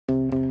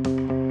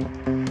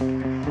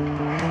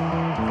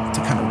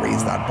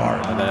that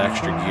bar. That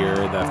extra gear,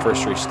 that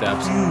first 3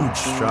 steps. Huge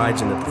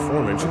strides in the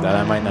performance. That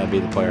I might not be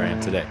the player I am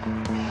today.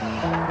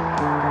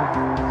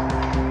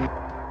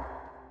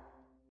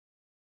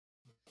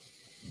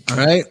 All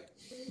right,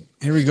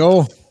 here we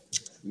go.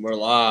 We're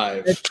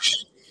live.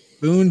 Mitch,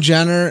 Boone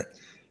Jenner,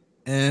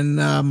 and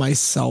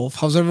myself.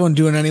 How's everyone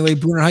doing anyway?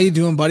 Booner, how you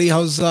doing, buddy?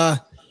 How's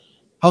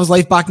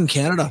life back in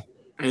Canada?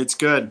 It's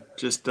good.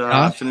 Just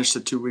finished the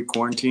 2-week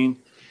quarantine.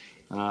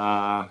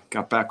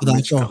 Got back with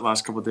Mitch the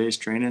last couple of days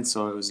training,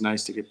 so it was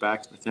nice to get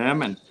back with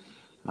him. And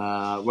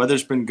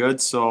weather's been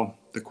good, so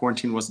the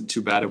quarantine wasn't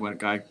too bad. It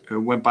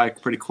went by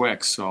pretty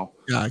quick. So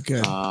yeah,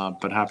 good.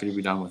 But happy to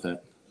be done with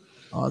it.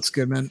 Oh, that's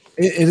good, man.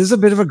 It is a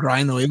bit of a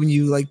grind though. When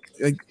you like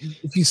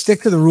if you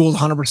stick to the rules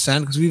 100%,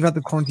 because we've had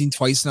the quarantine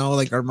twice now,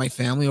 like my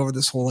family over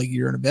this whole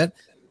year and a bit.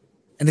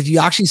 And if you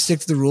actually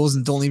stick to the rules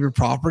and don't leave your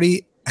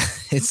property,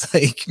 it's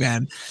like,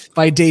 man,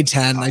 by day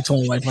 10, I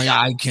told my wife, like,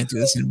 I can't do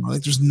this anymore.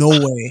 Like, there's no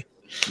way.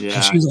 Yeah.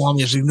 And she was on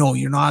me. She's like, no,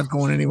 you're not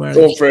going anywhere.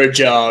 Go for a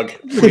jog.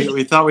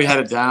 We thought we had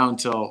it down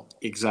till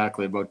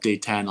exactly about day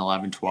 10,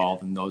 11,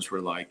 12, and those were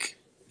like,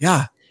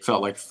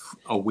 felt like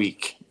a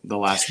week. The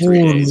last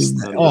 3 days,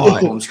 the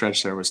home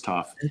stretch there was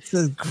tough. It's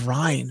a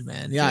grind,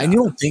 man. Yeah, and you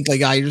don't think like,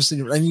 you're just,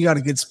 and you got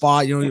a good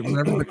spot,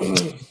 whatever.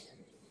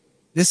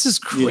 This is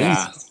crazy.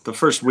 Yeah, the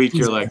first week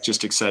you're like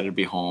just excited to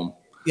be home.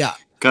 Yeah,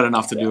 got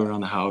enough to do around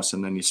the house,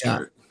 and then you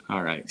start. Yeah.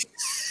 All right,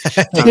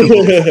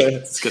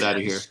 let's get out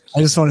of here.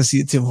 I just want to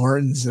see Tim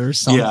Hortons or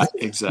something. Yeah,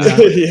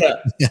 exactly.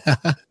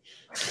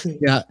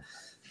 Yeah.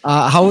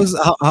 How are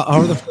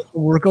the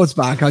workouts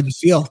back? How'd you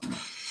feel?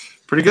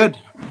 Pretty good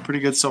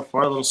so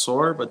far. A little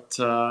sore, but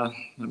that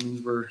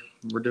means we're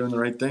doing the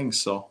right things.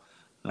 So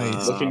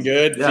looking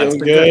good, feeling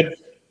good.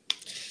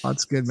 Oh,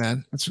 that's good,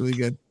 man. That's really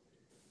good.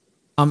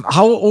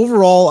 How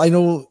overall? I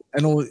know,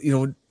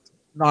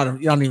 not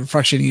even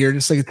frustrating year,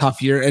 just like a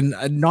tough year, and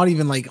not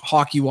even like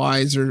hockey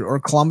wise or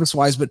Columbus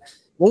wise, but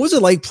what was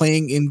it like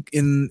playing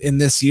in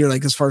this year,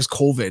 like as far as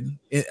COVID,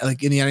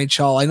 like in the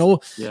NHL? I know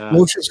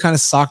road trips kind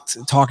of sucked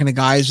talking to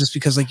guys just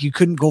because like you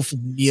couldn't go for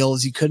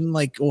meals, you couldn't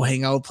like go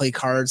hang out, play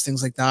cards,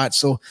 things like that.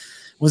 So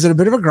was it a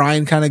bit of a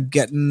grind kind of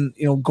getting,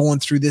 going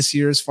through this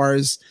year as far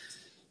as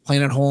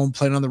playing at home,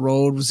 playing on the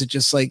road? Was it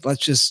just like,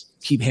 let's just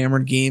keep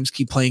hammering games,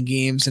 keep playing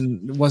games?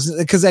 And it wasn't,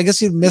 because I guess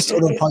you missed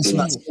out on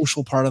that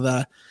social part of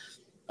the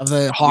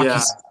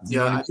hockey.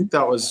 Yeah, I think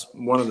that was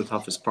one of the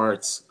toughest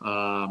parts.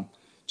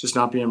 Just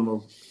not being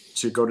able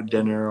to go to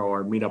dinner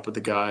or meet up with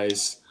the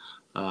guys,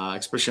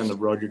 especially on the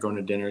road. You're going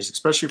to dinners,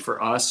 especially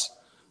for us.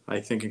 I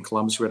think in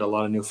Columbus we had a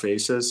lot of new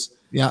faces.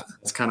 Yeah,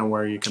 it's kind of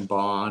where you can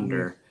bond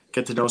or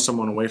get to know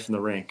someone away from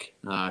the rink.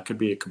 It could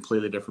be a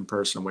completely different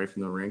person away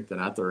from the rink than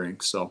at the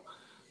rink. So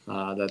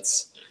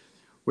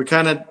we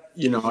kind of,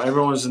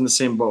 everyone was in the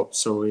same boat.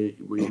 So we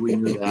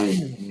knew that.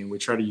 I mean, we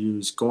try to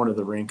use going to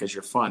the rink as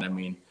your fun. I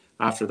mean,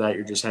 after that,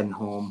 you're just heading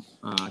home.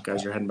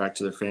 Guys are heading back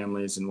to their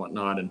families and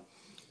whatnot, and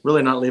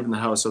really not leaving the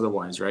house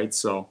otherwise, right?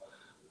 So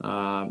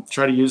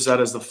try to use that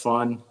as the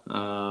fun.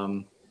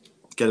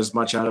 Get as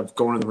much out of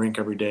going to the rink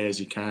every day as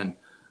you can.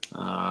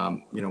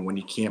 When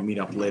you can't meet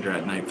up later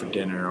at night for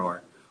dinner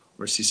or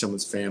see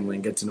someone's family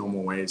and get to know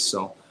them ways.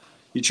 So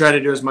you try to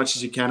do as much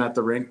as you can at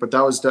the rink, but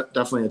that was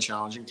definitely a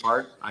challenging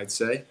part, I'd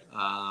say.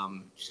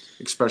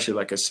 Especially,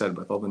 like I said,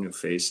 with all the new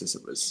faces,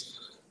 it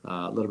was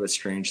a little bit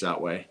strange that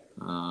way.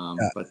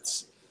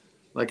 But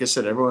like I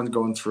said, everyone's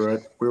going through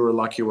it. We were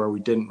lucky where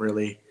we didn't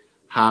really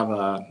have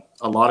a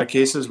lot of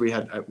cases. We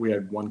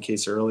had one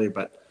case early,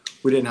 but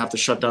we didn't have to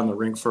shut down the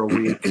rink for a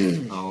week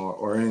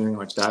or anything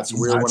like that. So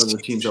we were one of the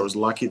teams that was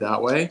lucky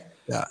that way.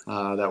 Yeah,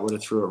 that would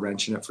have threw a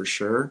wrench in it for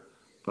sure.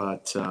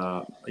 But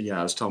I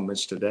was telling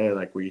Mitch today,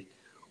 like we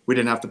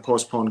didn't have to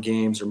postpone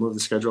games or move the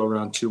schedule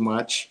around too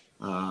much.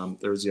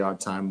 There was the odd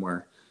time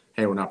where,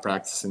 hey, we're not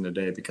practicing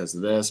today because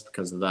of this,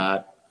 because of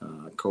that,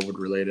 COVID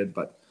related.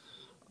 But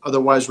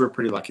otherwise, we're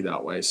pretty lucky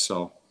that way.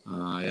 So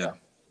yeah.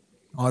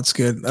 Oh, that's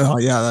good. Oh,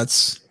 yeah,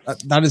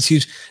 that is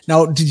huge.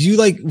 Now, would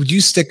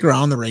you stick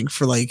around the rink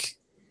for like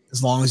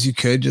as long as you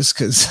could, just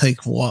because like,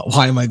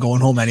 why am I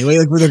going home anyway?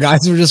 Like, were the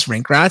guys who were just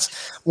rink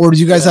rats, or did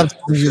you guys have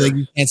to like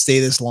you can't stay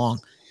this long?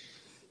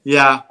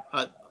 Yeah,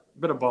 a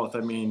bit of both.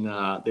 I mean,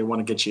 they want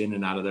to get you in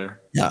and out of there,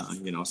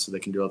 so they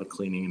can do all the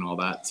cleaning and all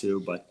that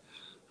too. But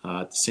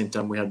at the same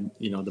time, we had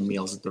the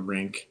meals at the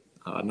rink,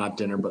 not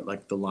dinner, but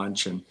like the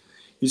lunch, and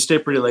you stay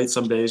pretty late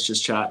some days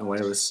just chatting away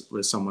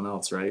with someone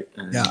else, right?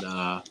 And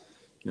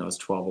it's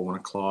 12 or 1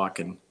 o'clock,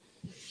 and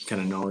you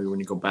kind of know when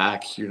you go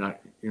back, you're not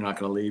going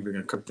to leave. You're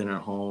going to cook dinner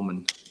at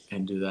home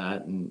and do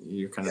that, and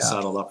you're kind of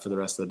saddled up for the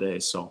rest of the day.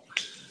 So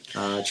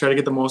try to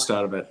get the most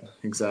out of it.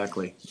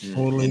 Exactly.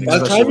 Totally. And by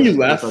the time you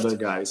left, with other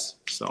guys.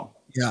 So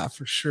yeah,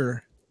 for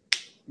sure.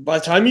 By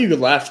the time you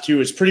left, too,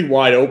 it's pretty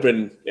wide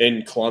open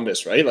in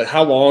Columbus, right? Like,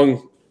 how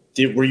long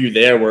were you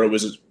there where it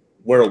was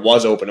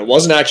open? It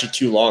wasn't actually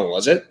too long,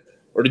 was it?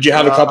 Or did you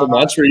have a couple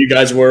months where you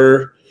guys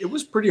were? It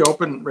was pretty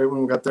open right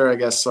when we got there. I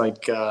guess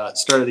like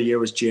start of the year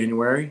was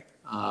January.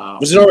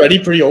 Was it already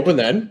pretty open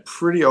then?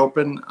 Pretty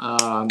open,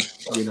 in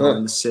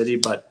the city.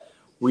 But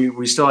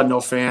we still had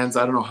no fans.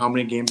 I don't know how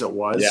many games it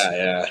was.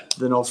 Yeah.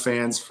 The no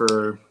fans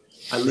for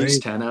at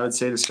least 10, I would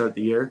say, to start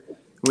the year.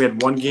 We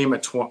had one game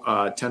at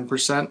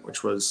 10%,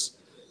 which was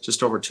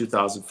just over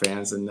 2,000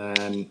 fans, and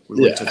then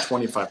we went to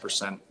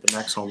 25% the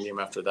next home game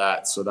after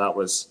that. So that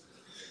was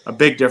a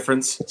big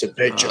difference. It's a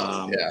big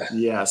jump.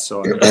 Yeah.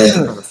 So in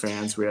front of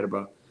fans, we had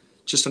about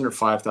just under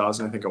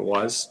 5,000, I think it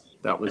was.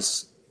 That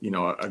was,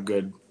 a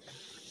good,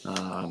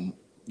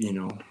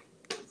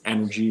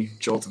 energy,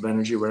 jolt of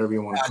energy, whatever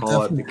you want to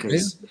call it,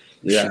 because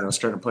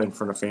starting to play in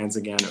front of fans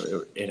again,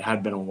 it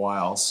had been a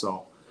while.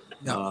 So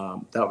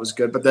that was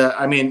good. But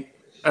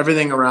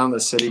everything around the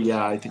city,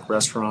 I think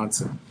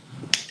restaurants and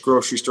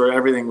grocery store,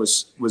 everything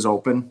was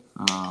open.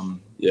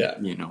 You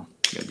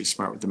gotta be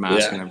smart with the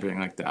mask and everything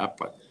like that.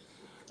 But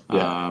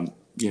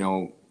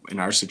in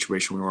our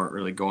situation, we weren't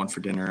really going for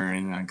dinner or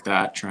anything like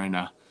that. Trying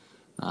to,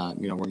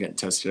 we're getting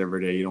tested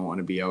every day. You don't want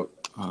to be out,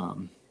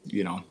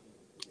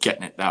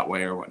 getting it that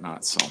way or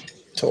whatnot. So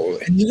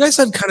totally. And you guys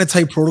had kind of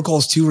tight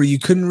protocols too, where you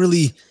weren't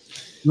really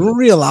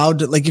allowed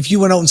to, like, if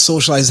you went out and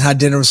socialized and had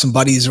dinner with some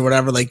buddies or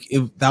whatever, like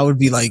that would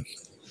be like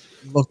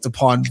looked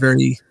upon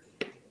very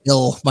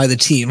ill by the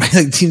team. Right?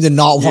 Like, the team did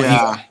not want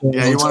you.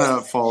 You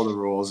want to follow the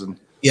rules, and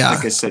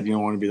like I said, you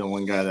don't want to be the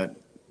one guy that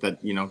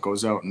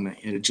goes out and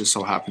it just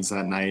so happens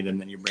that night, and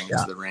then you bring it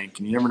to the rink,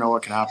 and you never know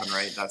what can happen.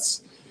 Right?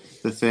 That's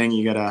the thing.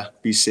 You gotta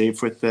be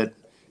safe with it.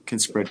 Can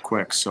spread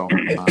quick. So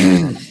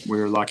we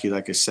were lucky,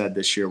 like I said,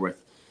 this year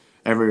with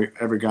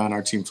every guy on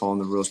our team following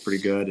the rules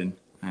pretty good, and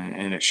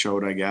it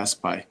showed, I guess,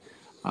 by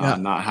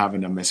not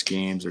having to miss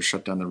games or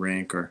shut down the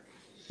rink, or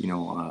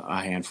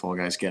a handful of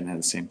guys getting it at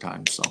the same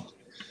time. So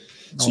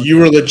you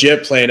were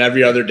legit playing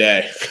every other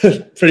day,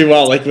 pretty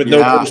well, like with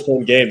no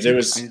postponed games. It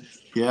was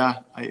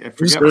I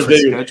forget what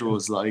the schedule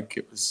was like.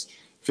 It was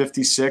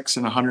 56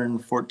 and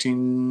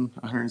 116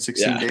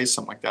 days,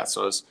 something like that.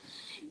 So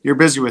you're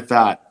busy with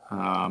that.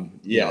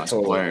 As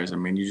players,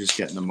 you just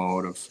get in the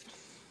mode of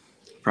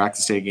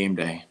practice day, game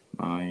day,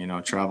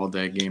 travel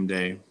day, game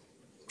day,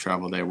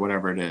 travel day,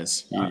 whatever it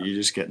is. You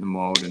just get in the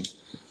mode, and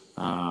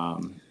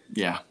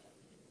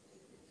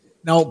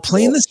Now,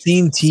 playing the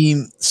same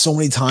team so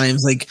many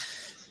times, like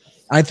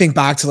I think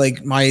back to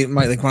like my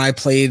like when I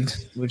played,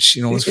 which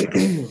was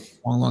a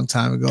long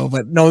time ago,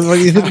 but no, like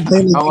you think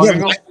playing how long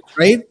ago?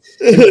 Right?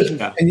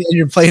 And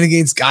you're playing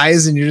against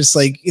guys, and you're just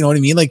like, you know what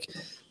I mean, like.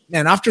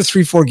 Man, after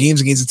 3-4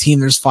 games against a team,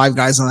 there's 5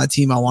 guys on that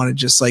team I want to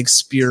just like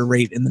spear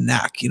right in the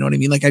neck. You know what I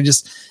mean? Like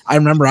I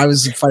remember I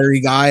was a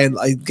fiery guy and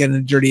I get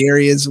in dirty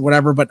areas,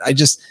 whatever, but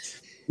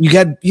you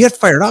get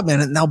fired up,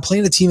 man. And now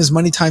playing a team as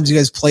many times you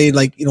guys played,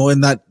 like, in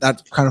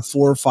that kind of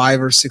 4 or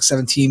 5 or 6,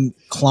 7 team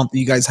clump that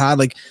you guys had,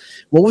 like,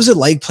 what was it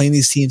like playing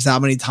these teams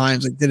that many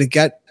times? Like,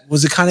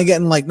 was it kind of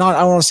getting like, not, I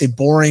don't want to say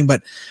boring,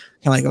 but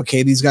kind of like,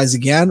 okay, these guys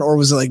again, or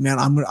was it like, man,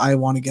 I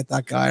want to get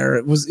that guy, or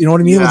it was, you know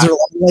what I mean? Was there a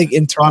lot of like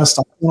internal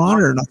stuff going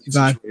on, or not too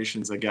bad?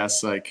 Situations, I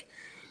guess, like,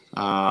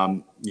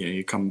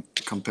 you come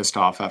pissed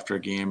off after a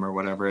game or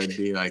whatever. It'd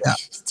be like,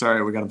 it's all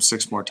right, we got him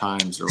 6 more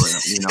times or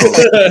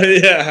whatever,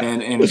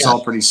 and it's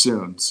all pretty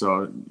soon.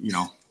 So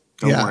don't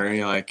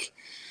worry, like,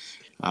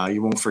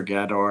 you won't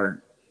forget.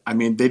 Or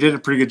they did a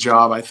pretty good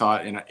job, I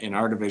thought, in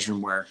our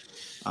division where.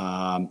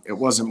 It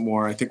wasn't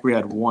more. I think we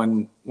had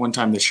one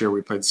time this year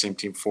we played the same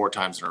team 4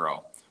 times in a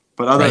row.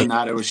 But other than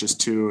that, it was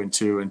just 2 and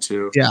 2 and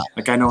 2. Yeah.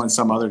 Like I know in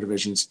some other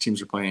divisions,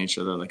 teams are playing each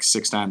other like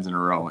 6 times in a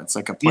row. It's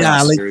like a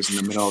playoff series in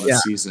the middle of the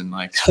season.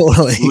 Like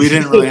totally. We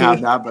didn't really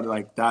have that, but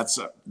like that's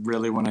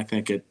really when I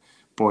think it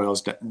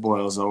boils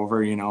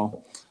over. You're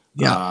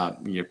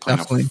playing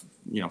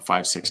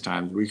 5-6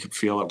 times. We could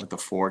feel it with the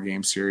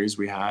 4-game series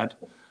we had.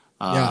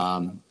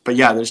 But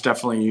there's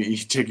definitely you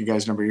take a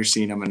guy's number, you're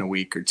seeing them in a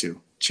week or 2.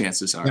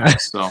 Chances are.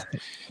 So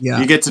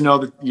you get to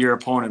know your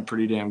opponent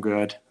pretty damn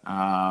good.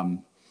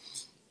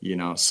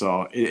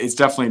 So it's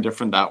definitely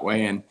different that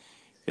way. And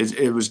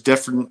it was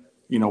different,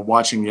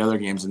 watching the other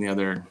games in the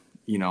other,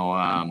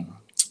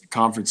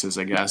 conferences,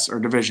 I guess,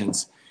 or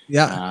divisions.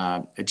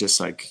 Yeah. It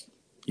just like,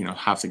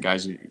 half the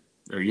guys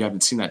or you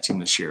haven't seen that team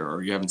this year,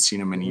 or you haven't seen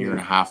them in a year and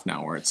a half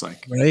now, where it's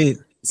like, it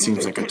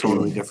seems like a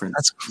totally different,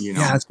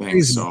 thing.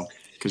 Crazy. So,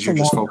 cause you're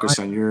just focused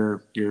on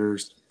your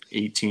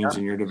 8 teams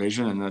in your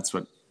division, and that's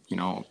what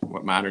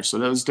matters. So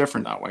that was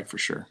different that way for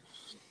sure.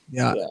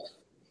 Yeah.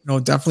 No,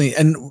 definitely.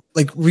 And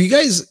like, were you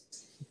guys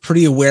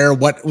pretty aware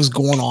of what was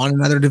going on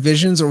in other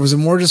divisions, or was it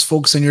more just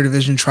focus on your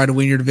division, try to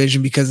win your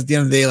division? Because at the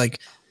end of the day, like,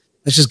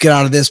 let's just get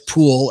out of this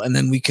pool and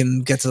then we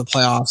can get to the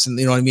playoffs. And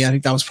you know what I mean? I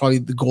think that was probably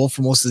the goal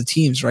for most of the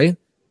teams, right?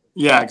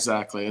 Yeah,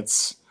 exactly. In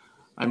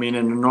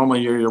a normal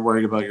year, you're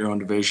worried about your own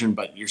division,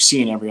 but you're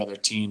seeing every other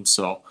team.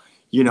 So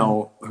you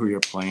know who you're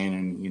playing,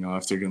 and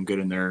if they're doing good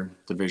in their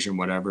division,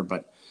 whatever.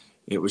 But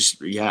it was,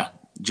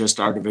 just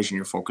our division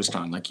you're focused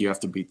on. Like, you have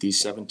to beat these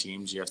 7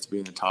 teams. You have to be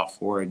in the top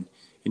 4, and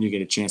you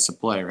get a chance to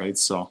play, right?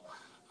 So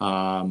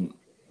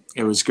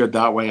it was good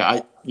that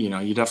way.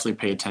 You definitely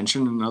pay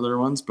attention in other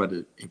ones, but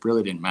it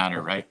really didn't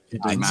matter, right?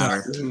 It didn't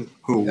matter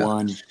who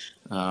won.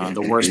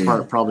 The worst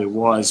part probably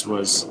was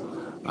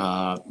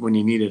when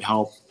you needed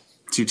help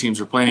two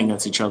teams are playing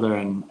against each other,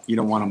 and you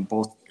don't want them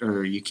both,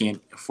 or you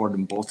can't afford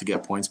them both to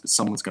get points, but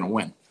someone's going to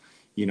win.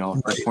 You know,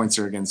 Right. the points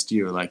are against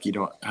you. Like, you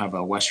don't have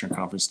a Western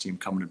Conference team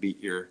coming to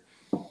beat your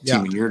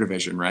team in your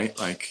division, right?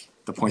 Like,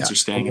 the points are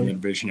staying in the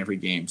division every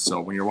game.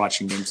 So when you're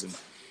watching games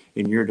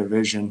in your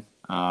division,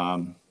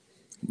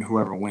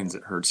 whoever wins,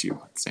 it hurts you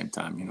at the same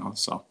time, you know?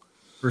 So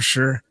For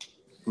sure.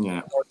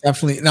 yeah.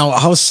 Definitely. Now,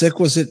 how sick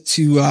was it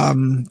to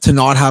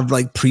not have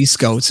like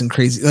pre-scouts and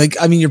crazy? Like,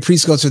 I mean, your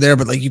pre-scouts are there,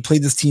 but like you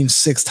played this team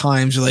 6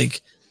 times. You're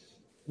like,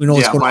 we know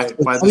what's going on.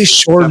 By At least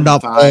shortened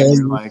up all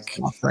you're like,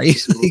 stuff, right?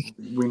 Like,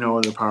 we know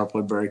the power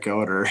play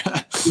breakout, or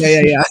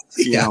yeah.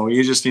 you know,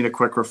 you just need a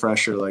quick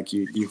refresher. Like,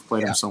 you've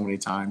played them so many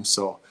times,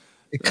 so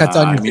It cut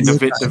down. I mean,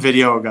 the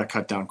video got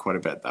cut down quite a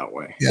bit that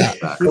way. Yeah,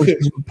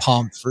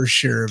 pumped for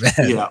sure,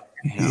 man. Yeah.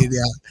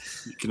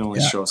 You can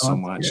only show so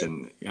much,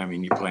 and I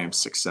mean, you play them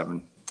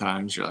 6-7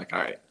 times. You're like, all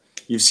right,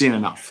 you've seen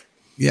enough.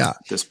 Yeah,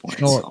 at this point.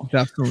 No, so.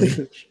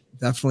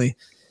 definitely.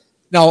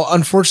 Now,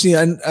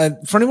 unfortunately,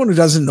 and for anyone who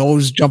doesn't know,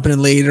 who's jumping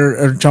in later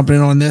or jumping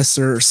in on this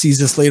or sees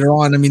this later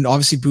on, I mean,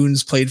 obviously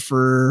Boone's played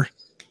for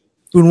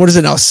Boone. What is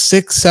it now?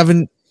 6,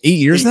 7, 8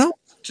 years now?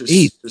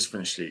 Just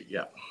finished 8.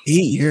 Yeah, 8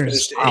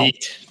 years. Finished Wow.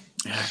 8.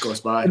 Yeah, it goes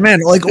by. Man,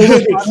 like over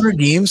 500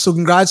 games. So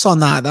congrats on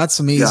that.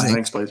 That's amazing. Yeah,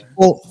 thanks, Blazer.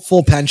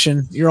 Full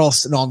pension. You're all.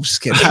 No, I'm just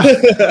kidding.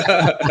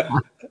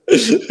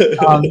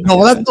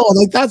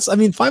 That's. I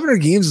mean, 500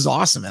 games is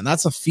awesome, man.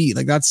 That's a feat.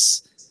 Like,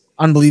 that's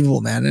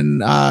unbelievable, man.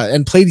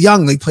 And played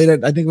young. Like, played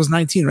at, I think it was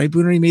 19, right?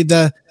 Booner, you made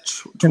the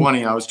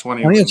 20. I was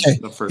 20. 20, okay.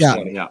 The first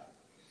one. Yeah.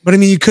 But I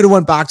mean, you could have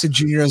went back to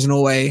junior as an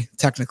OA,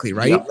 technically,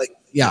 right? Yep. Like,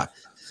 yeah.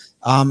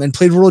 And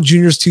played World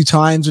Juniors 2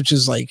 times, which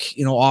is like,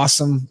 you know,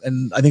 awesome.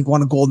 And I think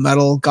won a gold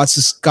medal. Got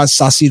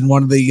sussy in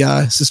one of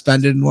the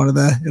suspended in one of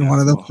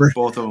the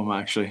both of them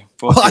actually.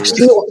 Both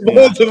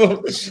of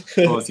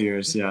them. Both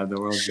years, yeah. The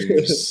World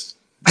Juniors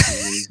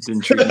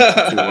didn't treat me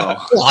too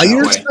well. Oh,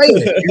 you're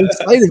excited. You're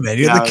excited, man.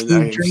 You're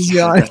the jersey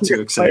on. Got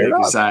too excited.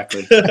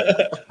 Exactly.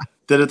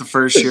 Did it the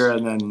first year,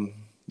 and then,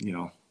 you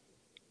know,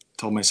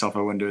 told myself I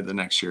wouldn't do it the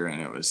next year,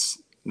 and it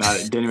was not.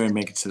 It didn't even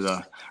make it to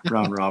the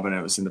round robin.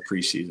 It was in the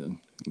preseason.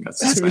 It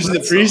was in the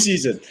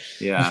preseason.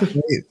 So, yeah.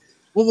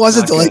 What was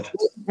it?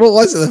 What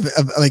was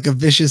it? Like a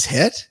vicious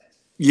hit?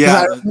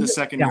 Yeah, the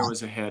second year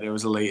was a hit. It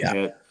was a late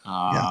hit.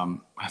 I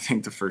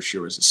think the first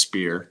year was a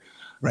spear.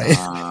 Right.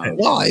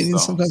 Well, I mean,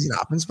 sometimes it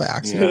happens by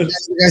accident.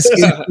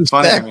 Yeah.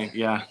 Funny, I mean,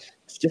 yeah.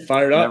 Get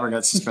fired up. Never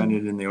got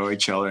suspended in the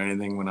OHL or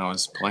anything when I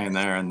was playing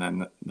there, and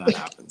then that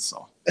happened.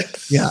 So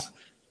yeah.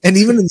 And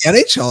even in the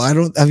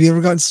NHL, have you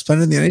ever gotten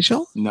suspended in the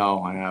NHL?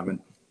 No, I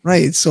haven't.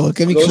 Right. So it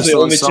can be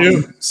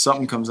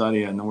something comes out of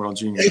you in the World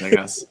Juniors, I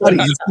guess.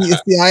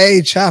 It's the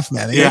IHF,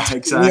 man. Yeah,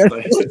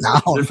 exactly.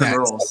 Different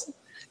rules.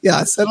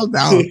 Yeah, settle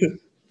down.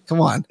 Come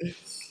on.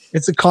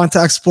 It's a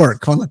contact sport.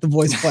 Come on, let the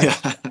boys play.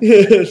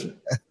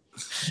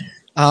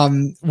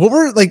 What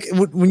were like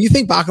when you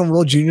think back on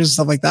World Juniors and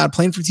stuff like that,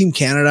 playing for Team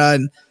Canada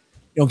and,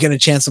 you know, getting a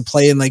chance to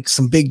play in like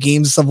some big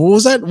games and stuff. What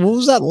was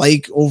that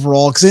like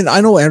overall? Because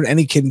I know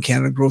any kid in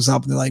Canada grows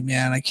up and they're like,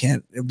 man, I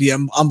can't. It'd be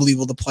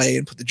unbelievable to play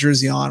and put the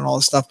jersey on and all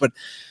this stuff. But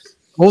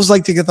what was it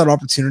like to get that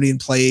opportunity and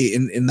play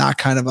in that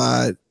kind of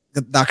a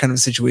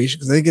situation?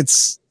 Because I think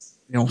it's,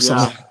 you know,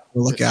 something to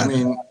look at. I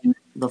mean,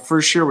 the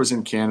first year was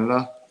in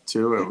Canada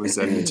too. It was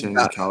Edmonton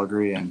and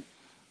Calgary, and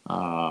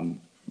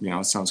you know,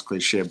 it sounds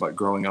cliche, but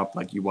growing up,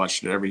 like, you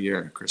watched it every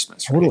year at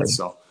Christmas, right? Totally.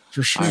 So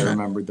for sure. I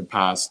remember the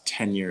past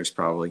 10 years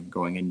probably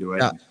going into it.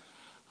 Yeah.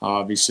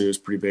 Obviously, it was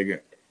pretty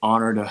big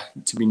honor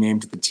to be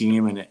named to the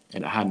team, and it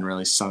hadn't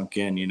really sunk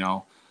in, you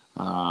know,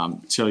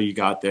 till you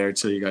got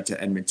to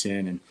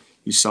Edmonton and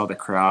you saw the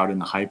crowd and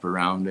the hype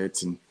around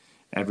it, and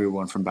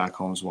everyone from back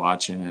home's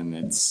watching, and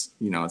it's,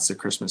 you know, it's a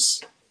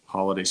Christmas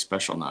holiday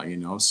special now, you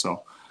know,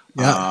 so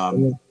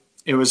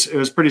it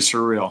was pretty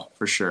surreal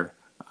for sure.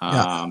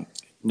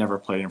 Never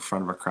played in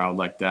front of a crowd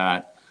like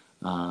that.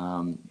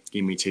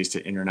 Gave me a taste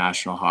of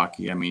international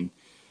hockey. I mean,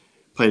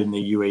 played in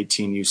the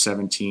U18,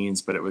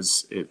 U17s, but it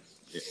was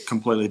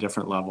completely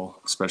different level,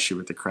 especially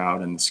with the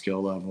crowd and the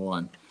skill level.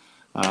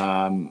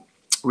 And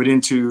we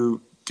didn't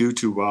do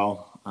too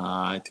well.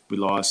 I think we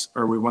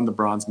won the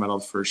bronze medal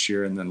the first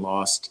year and then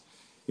lost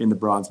in the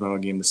bronze medal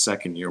game the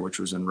second year, which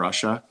was in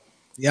Russia.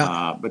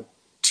 Yeah. But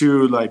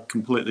two like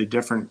completely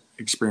different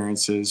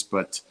experiences,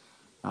 but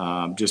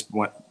just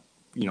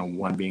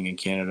one being in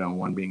Canada and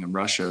one being in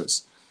Russia.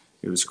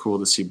 It was cool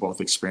to see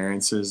both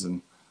experiences,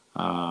 and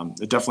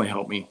it definitely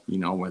helped me, you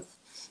know, with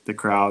the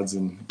crowds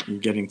and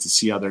getting to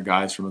see other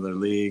guys from other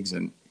leagues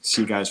and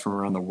see guys from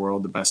around the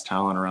world, the best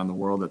talent around the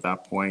world at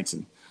that point.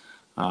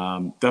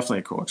 And definitely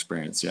a cool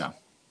experience. Yeah.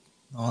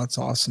 Oh, that's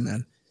awesome,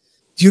 man.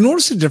 Do you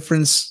notice a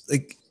difference,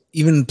 like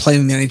even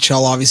playing in the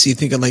NHL, obviously you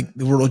think of like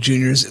the World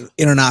Juniors,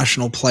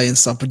 international play and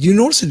stuff, but do you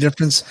notice a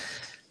difference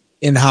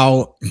in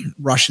how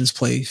Russians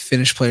play,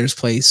 Finnish players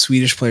play,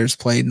 Swedish players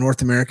play,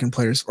 North American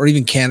players, or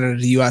even Canada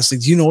to the US?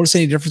 Like, do you notice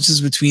any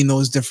differences between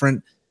those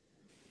different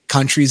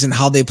countries and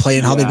how they play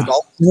and how they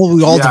develop? Well,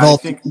 we all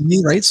develop,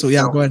 right? So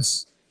yeah, go ahead.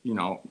 You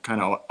know,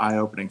 kind of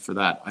eye-opening for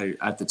that.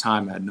 At the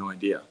time, I had no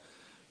idea.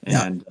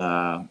 And,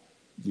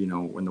 you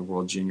know, when the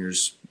World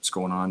Juniors was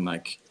going on,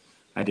 like,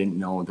 I didn't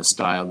know the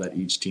style that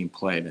each team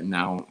played. And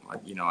now,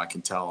 you know, I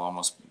can tell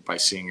almost by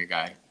seeing a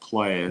guy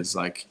play is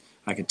like,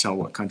 I can tell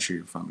what country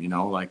you're from, you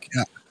know, like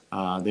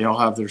they all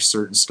have their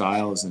certain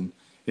styles, and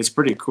it's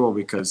pretty cool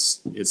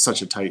because it's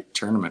such a tight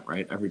tournament,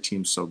 right? Every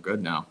team's so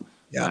good now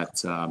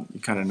that you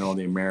kind of know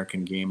the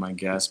American game, I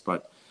guess,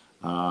 but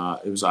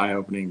it was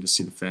eye-opening to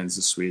see the Finns,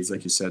 the Swedes,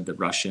 like you said, the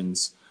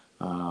Russians.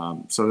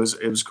 So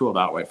it was cool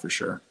that way for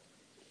sure.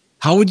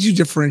 How would you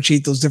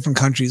differentiate those different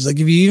countries? Like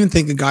if you even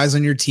think of guys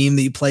on your team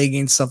that you play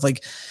against, stuff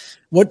like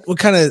what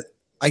kind of,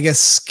 I guess,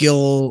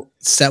 skill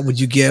set would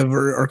you give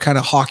or kind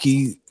of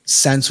hockey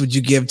sense would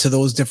you give to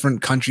those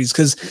different countries?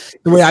 Because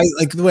the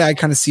way I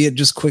kind of see it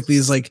just quickly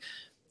is like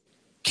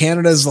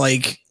Canada's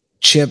like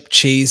chip,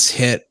 chase,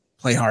 hit,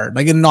 play hard.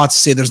 Like, and not to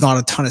say there's not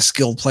a ton of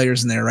skilled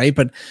players in there, right?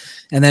 But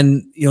and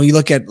then you know you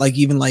look at like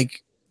even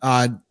like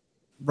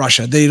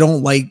Russia, they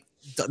don't like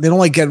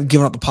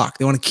giving up the puck.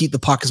 They want to keep the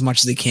puck as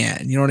much as they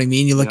can. You know what I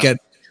mean? You look at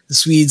the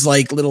Swedes,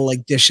 like little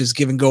like dishes,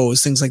 give and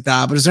goes, things like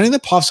that. But is there anything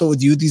that pops out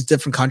with you, these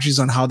different countries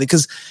on how they,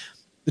 because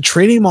the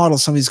training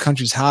models some of these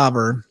countries have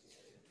are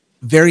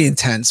very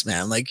intense,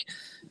 man. Like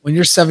when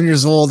you're 7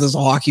 years old as a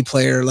hockey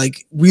player,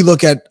 like we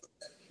look at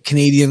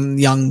Canadian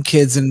young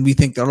kids and we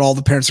think that all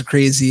the parents are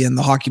crazy and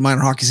the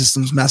minor hockey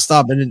system's messed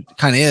up, and it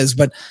kind of is.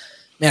 But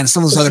man,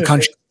 some of those other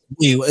countries,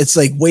 it's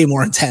like way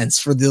more intense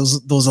for those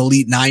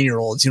elite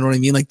 9-year-olds. You know what I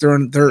mean? Like they're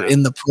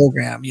in the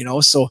program, you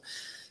know? So,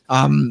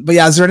 but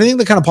yeah, is there anything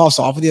that kind of pops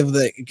off with you of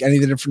any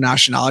of the different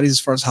nationalities as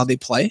far as how they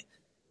play?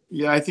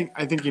 Yeah, I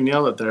think you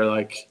nailed it there.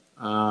 Like,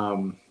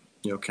 you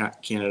know,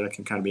 Canada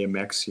can kind of be a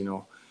mix, you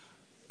know,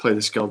 play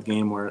the skilled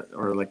game or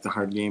like the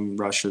hard game.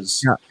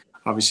 Russia's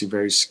obviously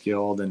very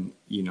skilled and,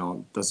 you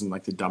know, doesn't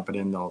like to dump it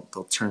in.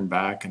 They'll turn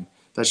back, and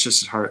that's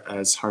just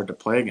as hard to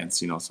play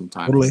against, you know,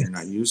 sometimes when you're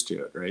not used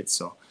to it. Right.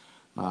 So,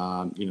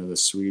 you know, the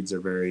Swedes are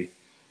very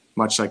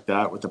much like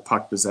that with the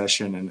puck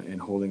possession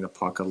and holding the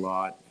puck a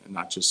lot and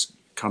not just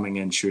coming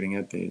in, shooting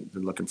it. They're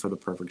looking for the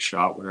perfect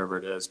shot, whatever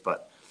it is.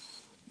 But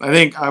I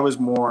think I was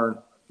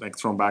more like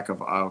thrown back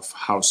of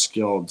how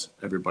skilled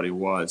everybody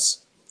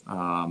was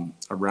around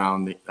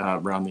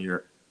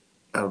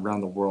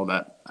the world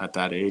at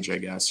that age. I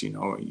guess, you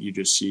know, you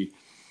just see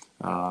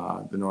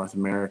the North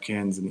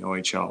Americans and the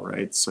OHL,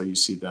 right? So you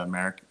see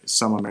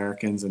some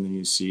Americans, and then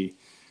you see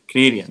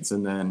Canadians,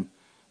 and then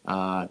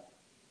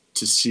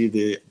to see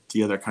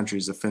the other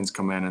countries, the Finns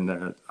come in and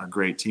they're a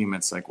great team.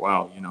 It's like,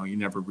 wow, you know, you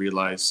never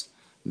realize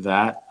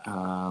that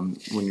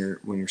when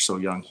you're so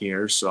young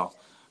here. So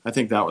I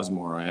think that was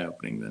more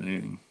eye-opening than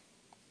anything.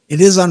 It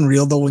is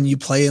unreal though when you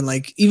play, and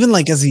like even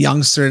like as a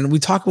youngster, and we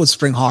talk about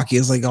spring hockey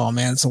is like, oh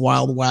man, it's a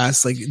wild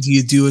west. Like, do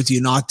you do it? Do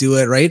you not do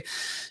it? Right?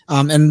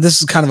 And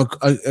this is kind of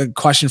a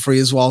question for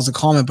you as well as a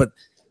comment, but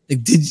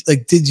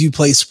did you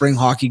play spring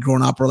hockey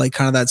growing up, or like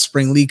kind of that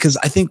spring league? Because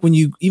I think when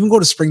you even go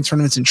to spring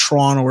tournaments in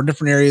Toronto or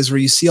different areas where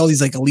you see all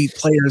these like elite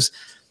players,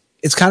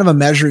 it's kind of a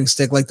measuring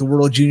stick. Like the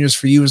World Juniors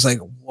for you is like,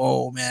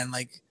 whoa, man,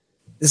 like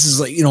this is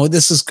like, you know,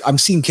 I'm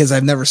seeing kids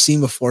I've never seen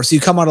before. So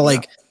you come out of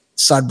like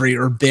Sudbury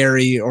or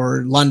Barrie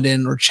or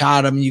London or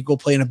Chatham, and you go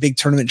play in a big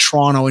tournament in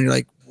Toronto, and you're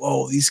like,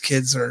 whoa, these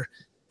kids are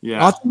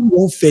not that you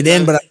won't fit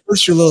in, but at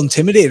first you're a little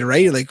intimidated,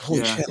 right? You're like,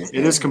 holy shit.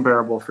 It is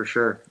comparable for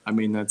sure. I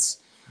mean,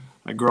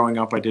 growing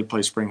up, I did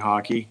play spring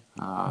hockey,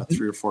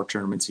 3 or 4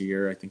 tournaments a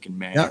year, I think in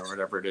May or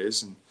whatever it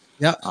is. And,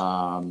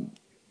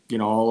 you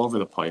know, all over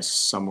the place,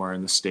 somewhere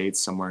in the States,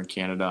 somewhere in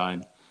Canada.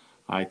 And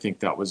I think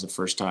that was the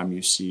first time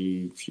you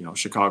see, you know,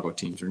 Chicago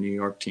teams or New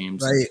York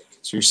teams. Right.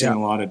 So you're seeing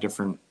a lot of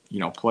different, you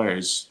know,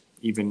 players,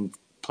 even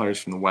players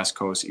from the West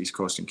Coast, East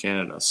Coast, and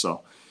Canada.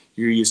 So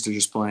you're used to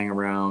just playing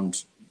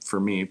around, for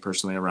me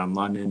personally, around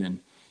London, and,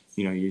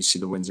 you know, you see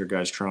the Windsor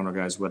guys, Toronto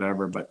guys,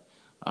 whatever. But,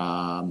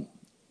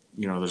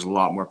 you know, there's a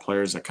lot more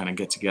players that kind of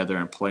get together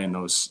and play in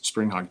those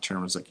spring hockey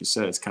tournaments. Like you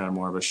said, it's kind of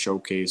more of a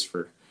showcase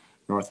for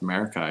North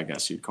America, I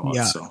guess you'd call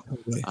it. So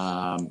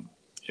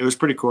it was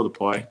pretty cool to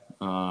play.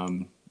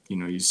 You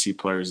know, you see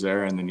players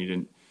there, and then you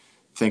didn't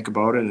think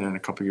about it, and then a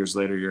couple of years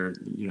later you're,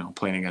 you know,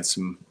 playing against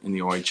them in the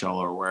OHL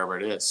or wherever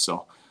it is.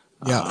 So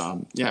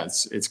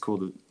it's cool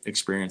to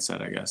experience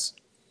that, I guess.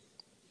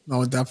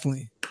 No,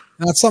 definitely.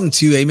 And that's something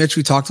too, Mitch,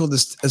 we talked about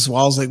this as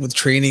well as like with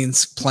training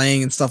and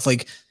playing and stuff,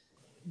 like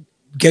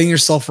getting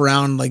yourself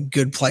around like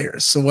good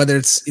players. So whether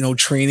it's, you know,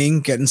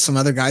 training, getting some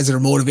other guys that are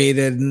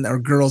motivated or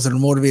girls that are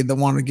motivated, that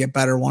want to get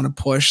better, want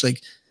to push,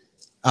 like,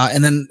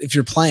 and then if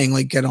you're playing,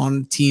 like get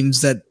on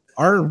teams that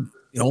are,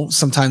 you know,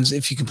 sometimes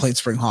if you can play in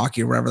spring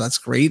hockey or whatever, that's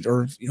great.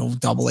 Or, you know,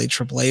 AA,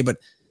 AAA, but,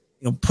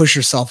 you know, push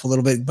yourself a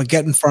little bit, but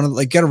get in front of,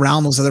 like, get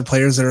around those other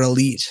players that are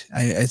elite.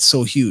 It's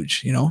so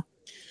huge, you know?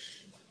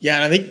 Yeah.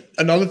 And I think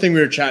another thing we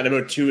were chatting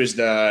about too is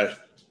the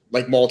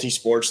like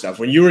multi-sport stuff.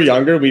 When you were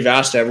younger, we've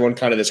asked everyone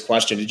kind of this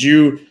question. Did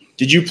you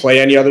play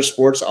any other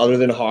sports other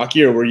than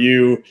hockey, or were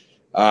you,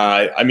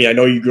 I mean, I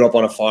know you grew up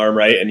on a farm,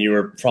 right? And you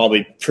were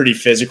probably pretty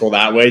physical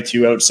that way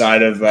too,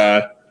 outside of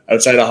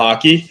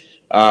hockey.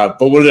 But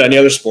were there any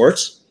other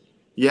sports?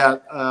 Yeah.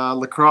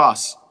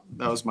 Lacrosse.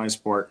 my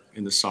sport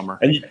in the summer.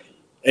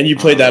 And you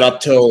played that up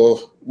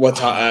till what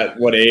time? At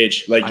what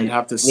age? Like I'd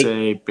have to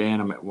say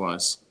Bantam. It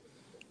was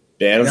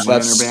Bantam.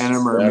 minor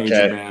Bantam or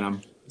major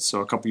Bantam.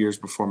 So a couple years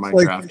before my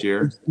draft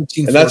year,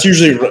 and that's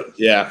usually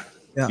yeah.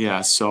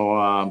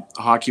 So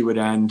hockey would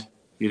end.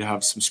 You'd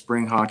have some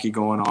spring hockey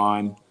going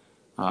on,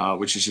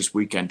 which is just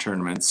weekend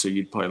tournaments. So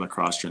you'd play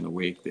lacrosse during the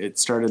week. It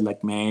started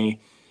like May.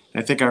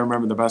 I think I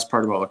remember the best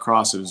part about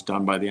lacrosse. It was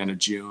done by the end of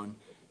June,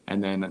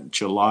 and then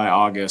July,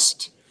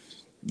 August.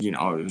 It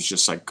was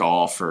just like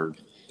golf or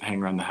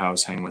hang around the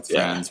house, hang with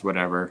friends,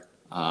 whatever.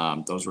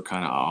 Those were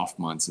kind of off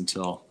months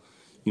until,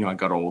 I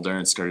got older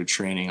and started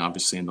training,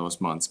 obviously, in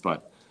those months.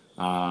 But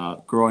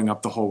growing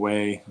up the whole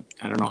way,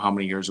 I don't know how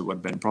many years it would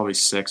have been, probably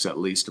 6 at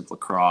least of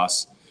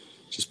lacrosse,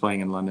 just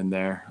playing in London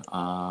there.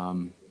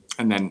 And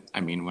then,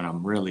 when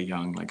I'm really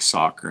young, like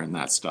soccer and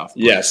that stuff.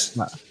 Yes.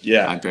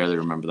 Yeah. I barely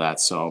remember that.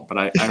 So, but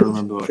I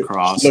remember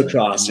lacrosse.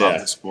 Lacrosse, and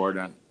loved the sport.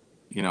 And,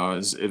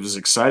 it was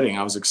exciting.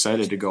 I was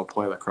excited to go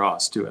play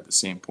lacrosse too at the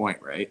same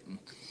point, right?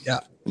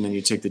 And then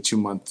you take the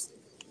 2-month,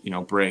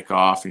 break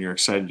off, and you're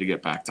excited to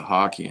get back to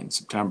hockey in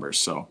September.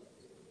 So,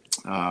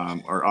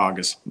 or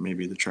August,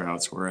 maybe the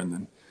tryouts were, and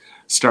then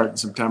start in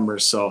September.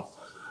 So,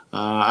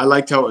 I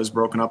liked how it was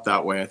broken up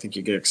that way. I think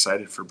you get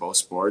excited for both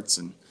sports,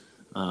 and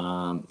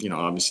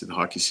obviously the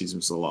hockey season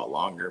was a lot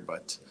longer,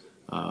 but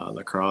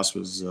lacrosse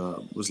was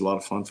a lot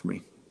of fun for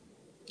me.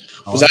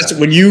 Was that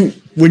when you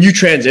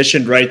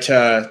transitioned right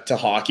to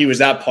hockey? Was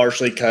that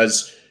partially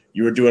because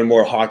you were doing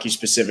more hockey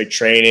specific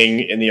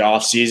training in the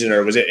off season,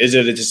 or is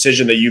it a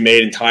decision that you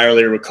made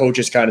entirely, or were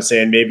coaches kind of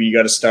saying maybe you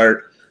got to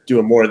start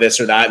doing more of this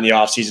or that in the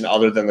off season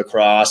other than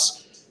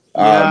lacrosse?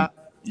 I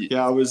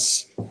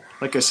was,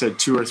 like I said,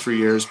 2 or 3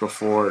 years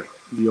before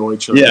the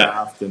OHL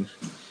draft, and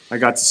I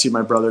got to see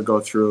my brother go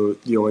through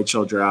the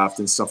OHL draft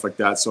and stuff like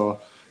that. So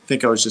I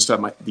think I was just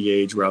at the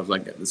age where I was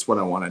like, that's what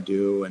I want to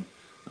do, and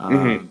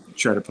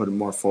try to put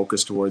more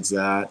focus towards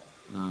that.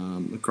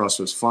 Lacrosse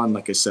was fun,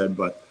 like I said,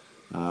 but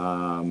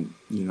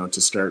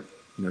to start,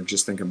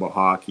 just thinking about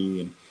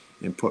hockey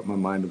and put my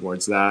mind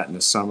towards that in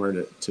the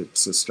summer to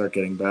start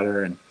getting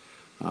better and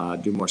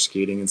do more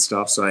skating and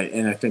stuff. So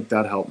I think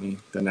that helped me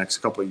the next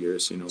couple of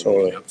years,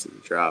 leading up to the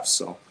draft.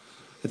 So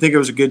I think it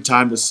was a good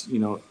time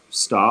to,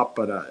 stop,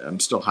 but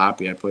I'm still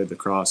happy I played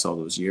lacrosse all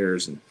those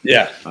years and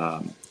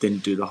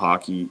didn't do the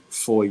hockey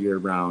full year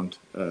round,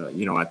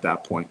 at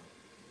that point.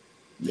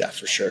 Yeah,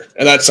 for sure.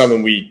 And that's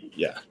something we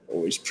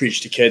always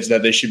preach to kids,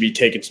 that they should be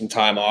taking some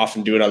time off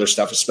and doing other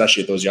stuff,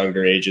 especially at those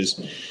younger ages.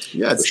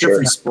 Yeah, it's a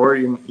different sport.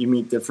 You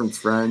meet different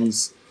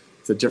friends.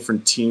 It's a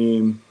different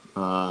team.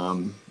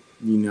 You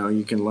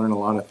can learn a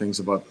lot of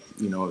things about,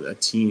 a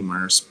team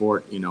or a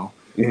sport,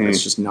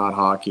 It's just not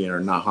hockey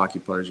or not hockey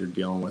players. You're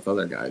dealing with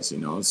other guys,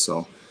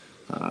 So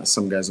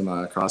some guys on the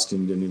lacrosse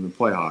team didn't even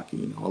play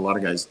hockey. A lot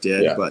of guys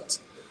did, but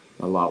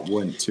a lot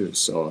wouldn't too.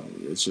 So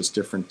it's just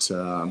different,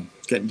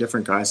 getting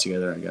different guys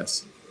together, I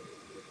guess.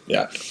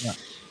 Yeah.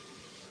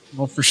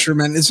 Well, for sure,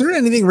 man. Is there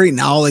anything right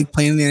now, like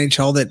playing in the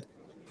NHL, that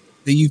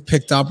you've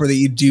picked up or that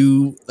you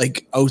do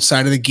like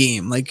outside of the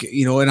game? Like,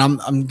 and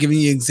I'm giving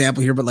you an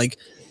example here, but like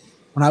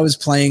when I was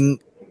playing,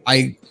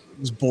 I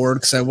was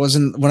bored because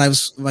when I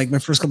was like my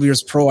first couple of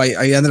years pro,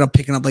 I ended up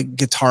picking up like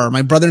guitar.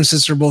 My brother and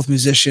sister are both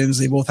musicians.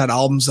 They both had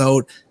albums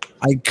out.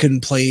 I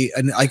couldn't play,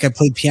 and like I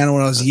played piano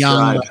when I was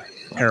young.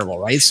 Terrible,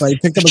 right? So I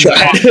picked up a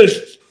guitar.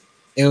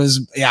 It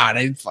was, and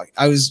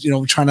I was,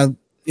 trying to,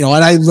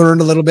 and I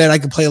learned a little bit. I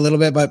could play a little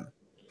bit, but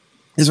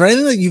is there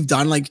anything that you've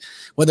done, like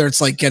whether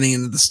it's like getting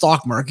into the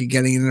stock market,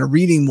 getting into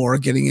reading more,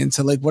 getting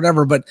into like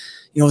whatever, but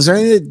is there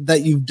anything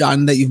that you've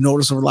done that you've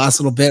noticed over the last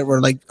little bit where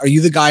like, are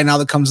you the guy now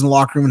that comes in the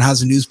locker room and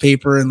has a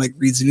newspaper and like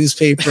reads a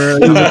newspaper?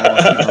 No.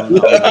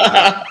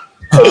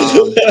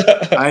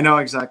 I know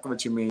exactly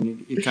what you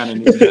mean. You kind of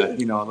need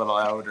that, a little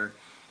out or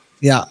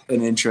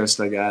an interest,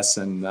 I guess.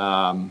 And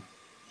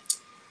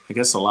I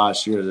guess the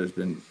last year there's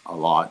been a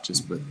lot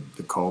just with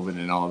the COVID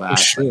and all that.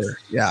 For sure.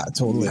 Yeah,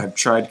 totally. I've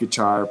tried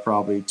guitar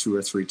probably 2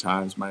 or 3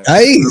 times. My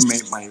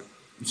roommate,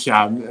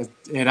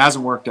 it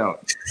hasn't worked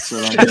out. So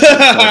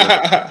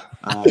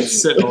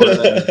it's sitting over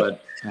there,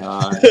 but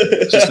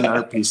it's just an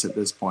art piece at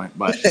this point.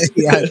 But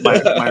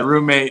my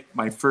roommate,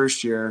 my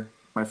first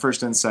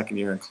and second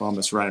year in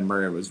Columbus, Ryan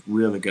Murray, was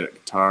really good at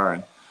guitar.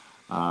 And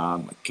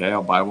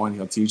I'll buy one.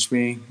 He'll teach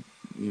me.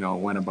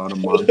 Went about a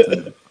month,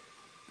 and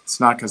it's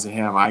not because of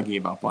him. I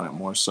gave up on it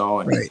more so.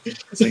 And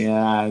so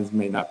it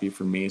may not be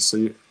for me.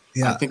 So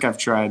I think I've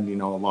tried,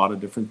 a lot of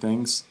different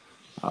things,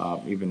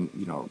 even,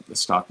 the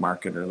stock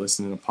market or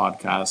listening to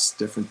podcasts,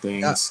 different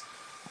things.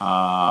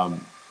 Yeah.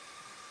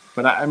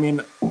 But I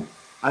mean,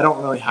 I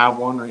don't really have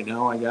one right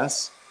now, I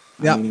guess.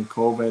 I mean, in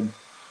COVID,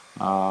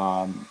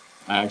 I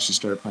actually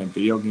started playing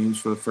video games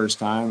for the first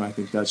time. I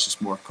think that's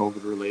just more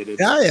COVID related.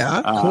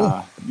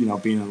 Cool.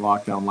 Being in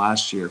lockdown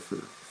last year for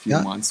a few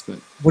months, but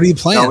what are you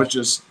playing?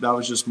 That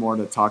was just more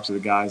to talk to the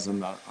guys on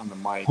the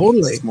mic.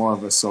 Totally. It's more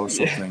of a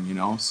social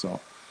thing, so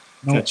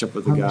catch up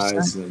with the 100%.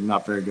 Guys. I'm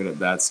not very good at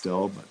that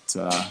still, but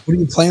what are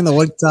you playing though?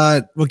 What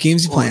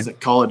games are you playing? Is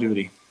it Call of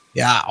Duty?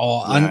 Yeah.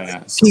 Oh,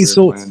 Yeah. So okay, we were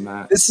so playing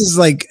that. this is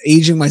like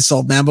aging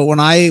myself, man. But when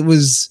I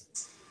was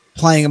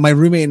playing, my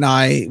roommate and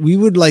I, we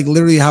would like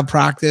literally have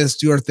practice,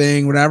 do our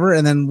thing, whatever.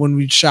 And then when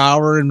we'd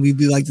shower and we'd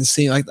be like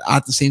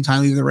at the same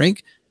time leaving the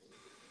rink,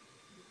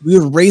 we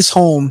would race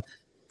home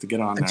To get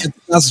on and there.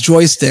 get the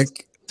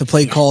joystick to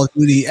play Call of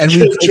Duty. And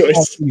we would play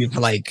Call of Duty for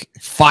like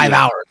 5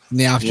 hours in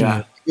the afternoon.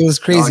 Yeah. It was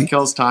No, crazy. it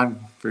kills time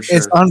for sure.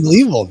 It's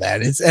unbelievable,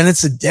 man. It's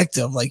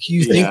addictive. Like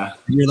you think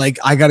you're like,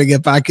 I got to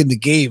get back in the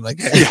game. Like,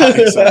 Yeah,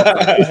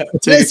 exactly.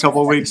 Take a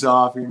couple of weeks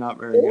off. You're not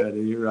very good.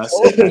 You're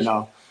rested. I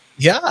know.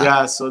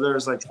 Yeah. So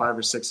there's like 5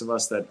 or 6 of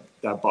us that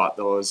bought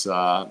those,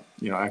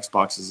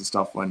 Xboxes and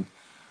stuff when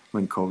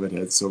COVID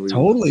hit. So we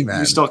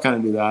still kind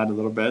of do that a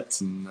little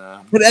bit,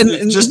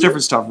 and just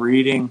different stuff.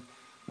 Reading.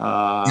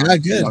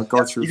 Good.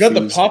 Go through. You got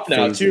the pup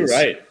now too,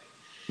 right?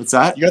 What's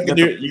that? You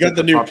got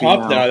the new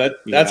pup now.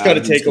 That's got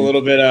to take a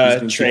little bit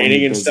of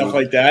training and stuff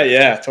like that.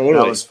 Yeah,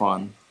 totally. That was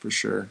fun for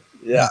sure.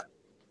 Yeah.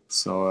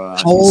 So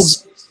how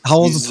old's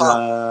the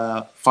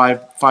pup?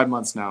 5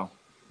 months now.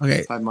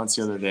 Okay. 5 months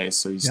the other day.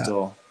 So he's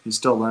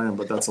still learning,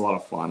 but that's a lot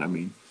of fun. I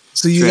mean,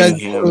 so you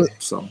guys,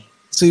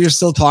 so you're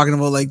still talking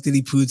about like, did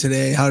he poo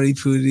today? How did he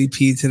poo? Did he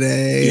pee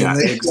today? Yeah,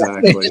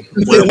 exactly.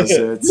 Where was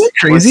it?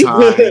 Crazy.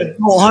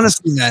 Well,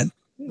 honestly, man,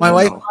 my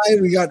wife and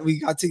I, we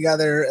got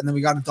together and then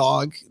we got a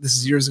dog. This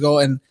is years ago,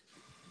 and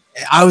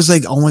I was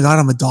like, oh my God,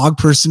 I'm a dog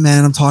person,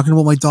 man. I'm talking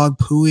about my dog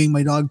pooing,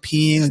 my dog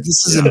peeing. Like,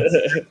 this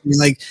is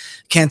like,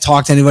 can't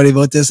talk to anybody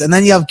about this. And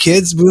then you have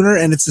kids,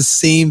 Booner, and it's the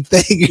same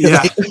thing. You're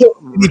like, did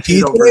he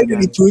pee today? Did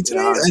he poo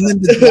today? Yeah. And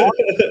then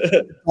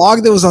the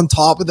dog that was on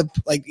top of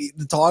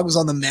the dog was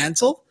on the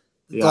mantle.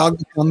 The dog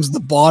becomes the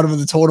bottom of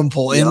the totem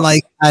pole in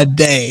like a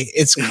day.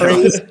 It's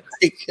crazy.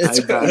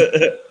 I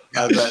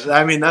bet.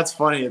 I mean, that's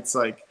funny. It's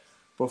like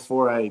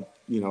before I,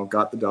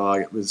 got the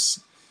dog, it was,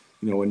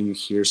 when you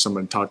hear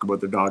someone talk about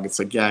their dog, it's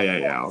like,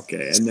 yeah,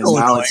 okay. And then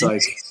now it's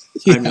like,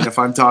 I mean, if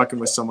I'm talking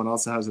with someone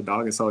else that has a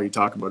dog, it's all you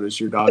talk about is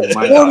your dog and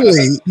my dog.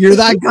 You're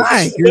that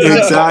guy.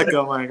 Exactly.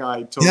 Oh my God,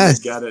 I totally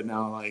get it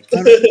now. Like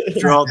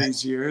after all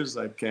these years,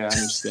 like, I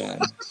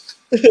understand.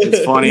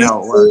 It's funny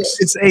how it works.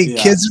 It's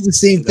kids are the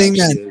same thing,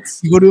 man.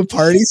 You go to a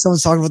party,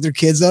 someone's talking about their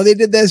kids. Oh, they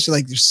did this. You're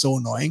like, they're so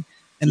annoying.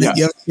 And then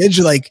you have kids,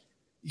 you're like,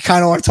 you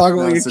kind of want to talk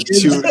about your kids.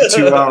 It's a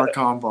 2-hour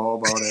combo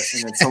about it,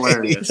 and it's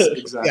hilarious.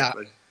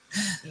 Exactly.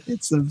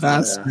 It's the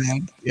best,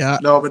 man. Yeah.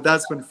 No, but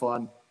that's been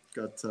fun.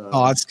 Got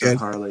that's good.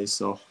 Harley,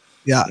 so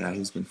yeah,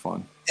 he's been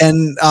fun.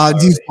 And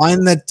do you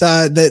find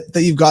that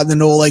you've gotten to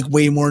know like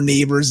way more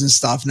neighbors and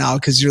stuff now?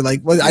 Because you're like,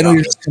 well, I know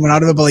you're just coming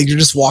out of it, but like you're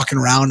just walking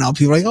around now.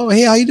 People are like, oh,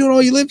 hey, how you doing? Oh,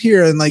 you live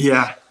here, and like,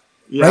 right?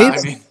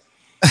 I mean,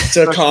 it's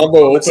a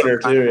combo opener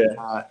too.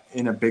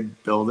 In a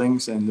big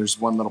buildings, and there's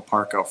one little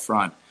park out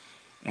front,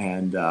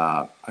 and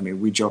I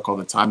mean, we joke all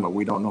the time, but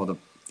we don't know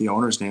the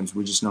owner's names.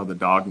 We just know the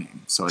dog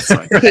name. So it's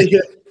like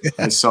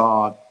I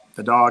saw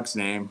the dog's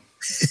name,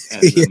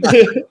 and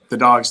the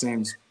dog's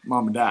name's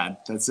mom and dad.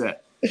 That's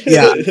it.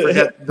 Yeah, you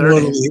forget their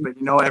names, but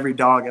you know every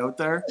dog out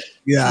there.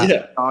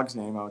 Yeah, dog's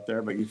name out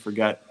there, but you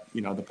forget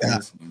the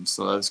parents' names.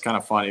 So that's kind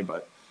of funny,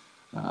 but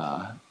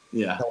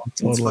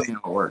it's funny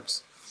how it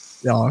works.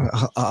 Yeah,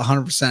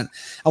 100%.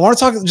 I want to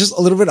talk just a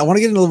little bit. I want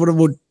to get into a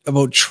little bit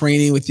about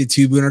training with you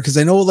too, Booner, because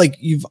I know like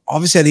you've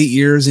obviously had 8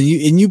 years and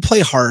you play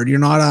hard. You're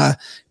not a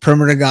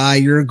perimeter guy.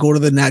 You're a go to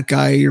the net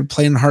guy. You're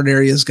playing hard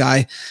areas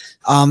guy.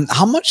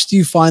 How much do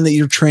you find that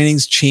your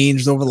training's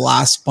changed over the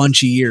last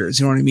bunch of years?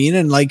 You know what I mean?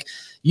 And like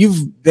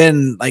you've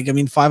been like, I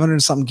mean,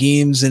 500 something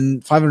games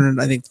and 500,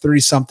 I think 30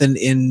 something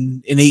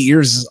in 8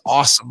 years is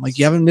awesome. Like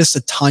you haven't missed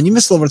a ton. You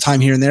missed a little bit of time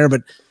here and there,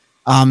 but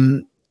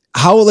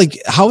how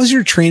has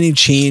your training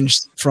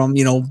changed from,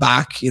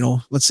 back,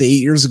 let's say 8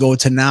 years ago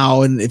to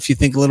now? And if you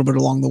think a little bit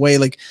along the way,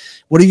 like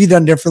what have you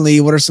done differently?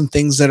 What are some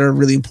things that are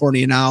really important to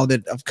you now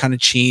that have kind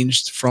of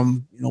changed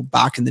from,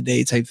 back in the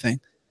day type thing?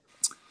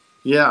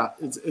 Yeah,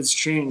 it's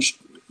changed,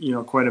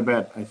 quite a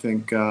bit. I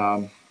think,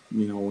 when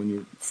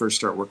you first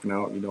start working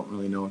out, you don't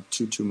really know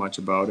too much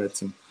about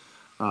it, and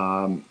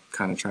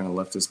kind of trying to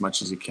lift as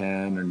much as you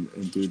can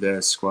and do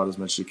this, squat as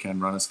much as you can,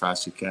 run as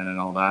fast as you can, and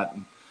all that.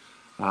 And,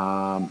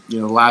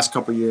 the last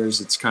couple of years,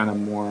 it's kind of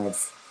more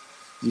of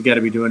you got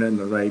to be doing it in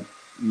the right,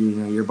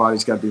 your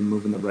body's got to be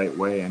moving the right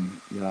way, and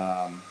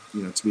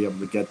to be able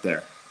to get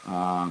there.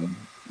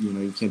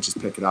 You can't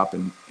just pick it up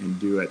and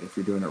do it. If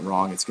you're doing it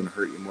wrong, it's going to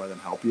hurt you more than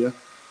help you.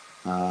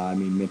 I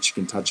mean, Mitch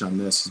can touch on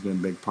this. He's been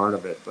a big part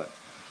of it, but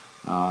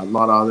a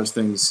lot of other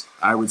things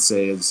I would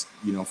say is,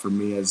 for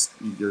me, is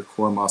your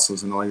core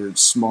muscles and all your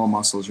small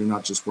muscles. You're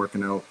not just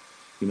working out,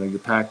 your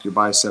pec, your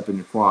bicep, and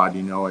your quad.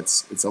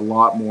 It's a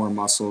lot more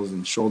muscles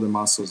and shoulder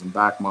muscles and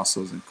back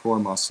muscles and core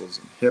muscles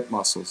and hip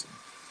muscles,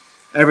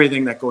 and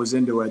everything that goes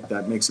into it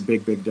that makes a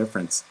big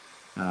difference.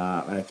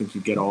 I think you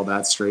get all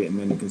that straight, and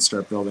then you can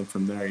start building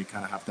from there. You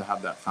kind of have to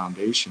have that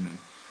foundation,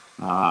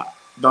 and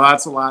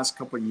that's the last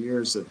couple of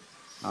years that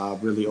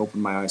really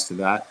opened my eyes to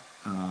that.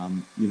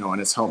 And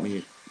it's helped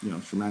me,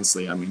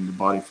 tremendously. I mean, your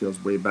body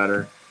feels way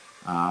better.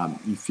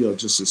 You feel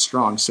just as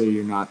strong. Say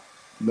you're not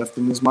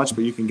lifting as much,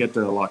 but you can get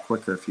there a lot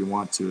quicker if you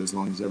want to, as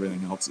long as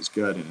everything else is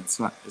good, and it's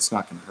not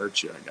going to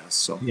hurt you, I guess.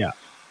 So Yeah.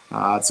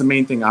 It's the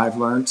main thing I've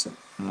learned,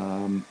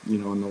 you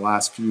know, in the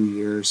last few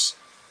years.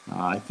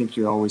 I think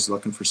you're always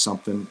looking for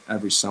something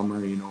every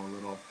summer, you know, a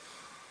little,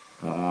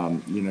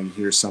 you know, you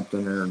hear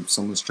something or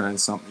someone's trying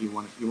something you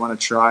want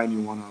to try and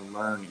you want to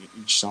learn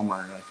each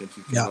summer. And I think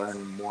you can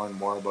learn more and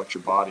more about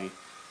your body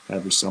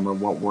every summer,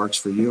 what works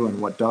for you and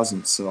what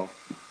doesn't. So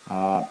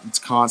it's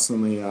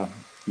constantly,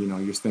 you know,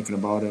 you're thinking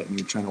about it and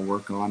you're trying to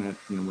work on it,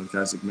 you know, with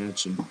guys like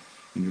Mitch and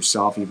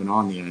yourself even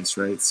on the ice,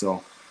 right?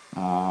 So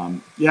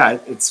yeah,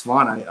 it's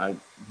fun. I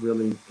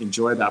really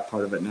enjoy that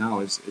part of it now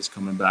is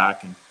coming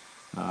back and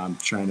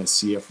trying to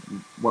see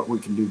what we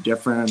can do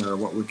different or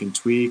what we can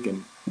tweak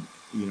and,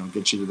 you know,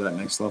 get you to that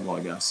next level,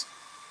 I guess.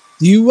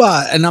 Do you,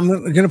 and I'm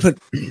going to put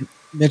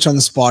Mitch on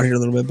the spot here a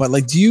little bit, but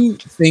like, do you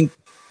think,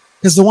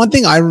 because the one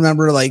thing I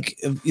remember, like,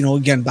 you know,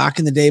 again, back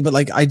in the day, but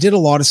like I did a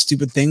lot of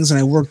stupid things and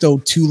I worked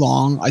out too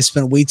long. I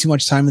spent way too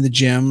much time in the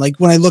gym. Like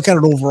when I look at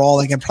it overall,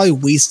 like I probably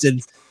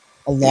wasted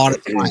a lot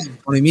of time. You know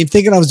what I mean?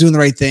 Thinking I was doing the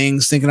right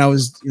things, thinking I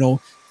was, you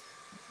know,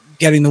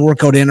 getting the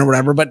workout in or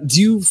whatever. But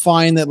do you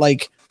find that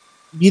like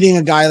meeting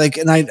a guy like,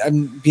 and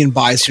I'm being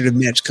biased here to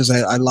Mitch because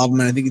I love him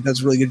and I think he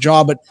does a really good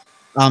job, but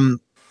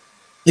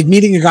like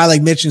meeting a guy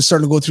like Mitch and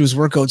starting to go through his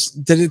workouts,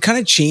 did it kind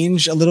of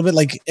change a little bit?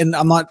 Like, and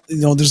I'm not,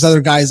 you know, there's other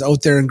guys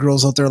out there and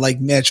girls out there like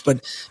Mitch,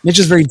 but Mitch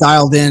is very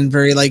dialed in,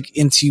 very like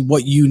into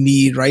what you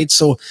need, right?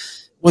 So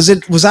was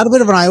that a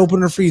bit of an eye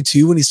opener for you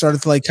too when he started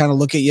to like kind of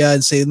look at you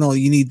and say, no,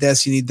 you need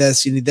this, you need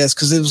this, you need this?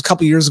 Because it was a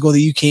couple of years ago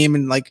that you came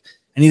and like,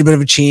 I need a bit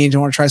of a change. I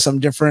want to try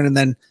something different. And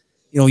then,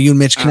 you know, you and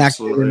Mitch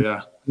connected. Absolutely, and,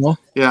 yeah. You know?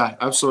 Yeah,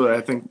 absolutely.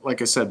 I think,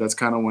 like I said, that's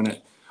kind of when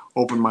it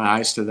opened my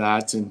eyes to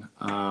that. And,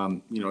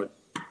 you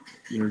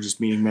know, just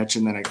meeting Mitch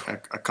and then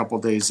a couple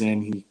of days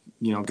in, he,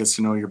 you know, gets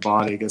to know your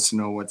body, gets to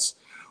know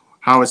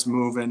how it's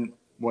moving,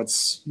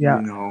 what's, you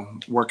know,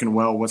 working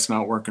well, what's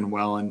not working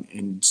well,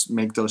 and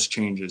make those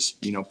changes.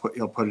 You know,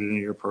 he'll put it into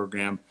your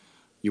program.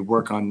 You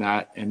work on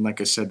that. And like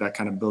I said, that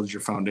kind of builds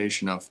your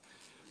foundation of,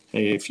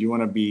 hey, if you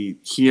want to be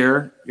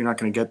here, you're not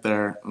going to get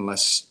there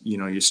unless, you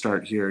know, you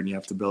start here and you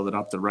have to build it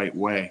up the right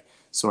way.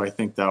 So I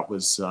think that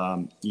was,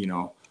 you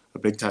know, a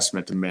big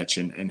testament to Mitch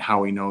and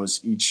how he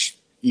knows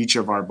each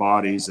of our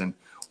bodies and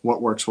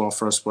what works well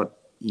for us, what,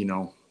 you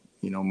know,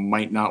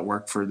 might not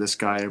work for this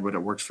guy, but it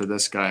works for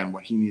this guy and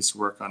what he needs to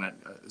work on it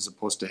as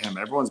opposed to him.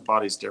 Everyone's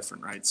body's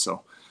different, right?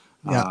 So,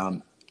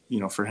 you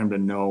know, for him to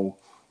know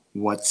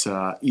what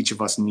each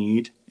of us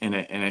need. And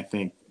I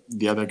think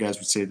the other guys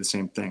would say the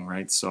same thing,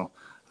 right? So,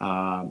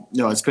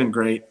 no, it's been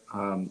great,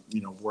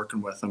 you know,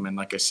 working with him. And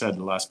like I said,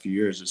 the last few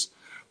years is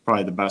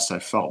probably the best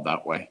I've felt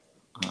that way.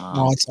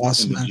 It's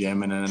awesome, in the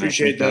gym. And then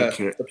Appreciate I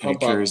think that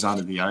carries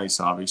onto the ice,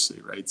 obviously,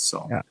 right?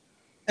 So,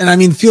 And I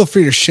mean, feel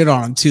free to shit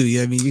on him too.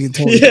 Yeah, I mean, you can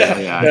totally.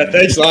 Yeah.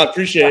 Thanks a lot.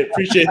 Appreciate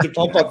the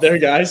pump up there,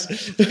 guys.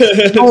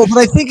 Oh, but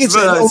I think it's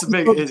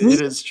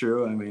it is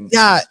true. I mean,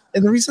 yeah.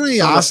 And the reason I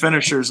asked, the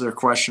finishers are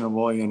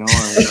questionable, you know.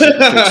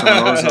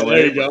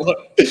 There you go.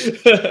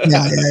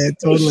 Yeah,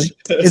 totally.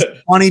 It's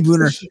funny,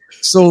 Booner.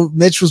 So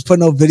Mitch was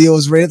putting out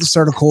videos right at the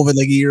start of COVID,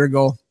 like a year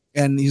ago,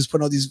 and he was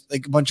putting out these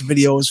like a bunch of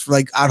videos for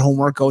like at home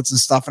workouts and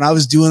stuff. And I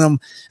was doing them.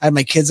 I had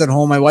my kids at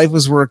home. My wife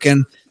was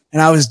working,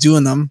 and I was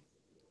doing them.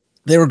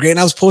 They were great. And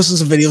I was posting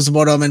some videos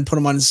about him and put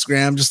them on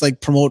Instagram, just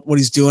like promote what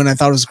he's doing. I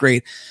thought it was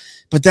great.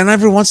 But then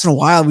every once in a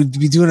while we'd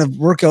be doing a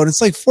workout.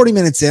 It's like 40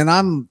 minutes in.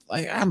 I'm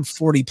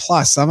 40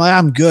 plus.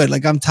 I'm good.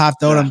 Like I'm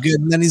tapped out. I'm good.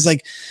 And then he's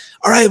like,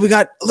 all right, we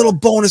got a little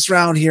bonus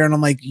round here. And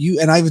I'm like,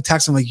 and I would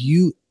text him like,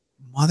 you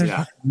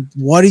motherfucker,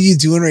 what are you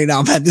doing right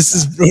now, man? This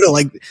is brutal.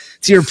 Like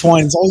to your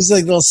point, it's always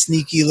like little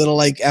sneaky little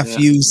like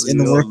FUs in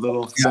the work.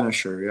 Little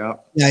finisher.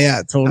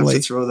 Yeah, totally.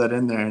 Have to throw that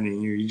in there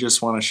and you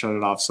just want to shut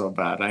it off so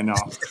bad. I know.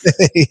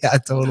 Yeah,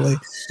 totally.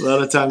 A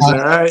lot of times, all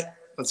right,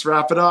 let's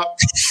wrap it up.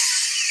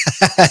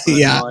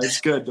 Yeah,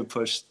 it's good to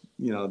push,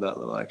 you know, that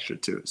little extra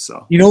too.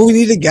 So you know what we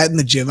need to get in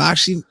the gym?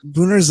 Actually,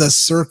 Booner's a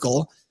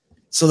circle.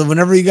 So that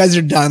whenever you guys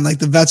are done, like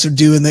the vets are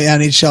doing in the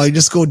NHL, you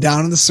just go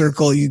down in the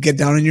circle, you get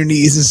down on your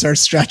knees and start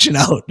stretching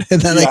out.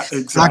 And then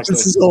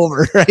practice is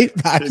over, right?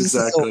 Practice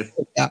is over.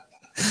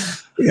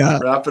 Yeah.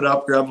 Wrap it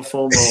up, grab a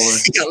foam roller.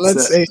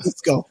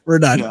 Let's go. We're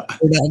done.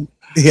 We're done.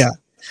 Yeah.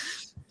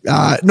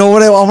 No,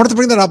 I wanted to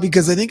bring that up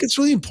because I think it's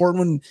really important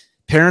when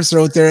parents are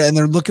out there and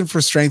they're looking for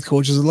strength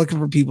coaches, they're looking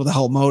for people to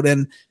help them out,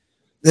 and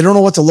they don't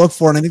know what to look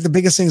for. And I think the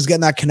biggest thing is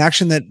getting that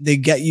connection that they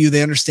get you,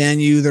 they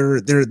understand you,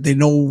 they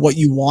know what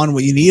you want,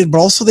 what you need, but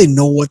also they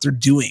know what they're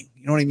doing.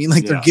 You know what I mean?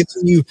 Like they're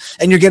giving you,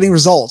 and you're getting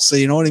results. So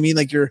you know what I mean?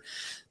 Like you're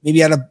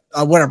maybe at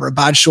a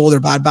bad shoulder,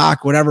 bad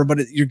back, whatever,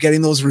 but you're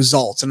getting those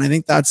results. And I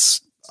think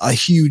that's a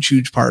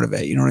huge part of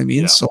it. You know what I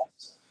mean? Yeah. So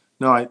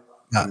no, I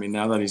mean,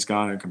 now that he's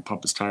gone, I can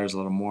pump his tires a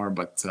little more,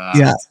 but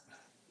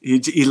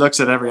he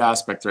looks at every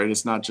aspect, right?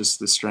 It's not just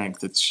the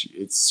strength,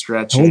 it's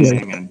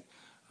stretching and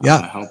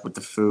help with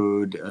the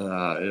food.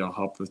 It'll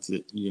help with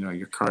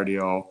your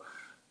cardio,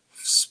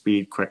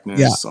 speed,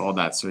 quickness, all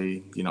that. So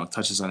he,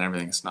 touches on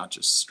everything. It's not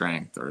just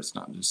strength, or it's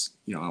not just,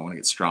 I want to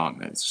get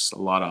strong. It's just a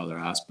lot of other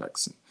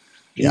aspects.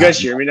 Can you guys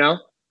hear me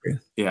now?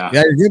 Yeah.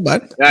 Yeah, you're good,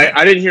 bud.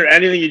 I didn't hear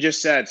anything you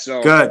just said.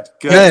 So good.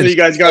 Hopefully you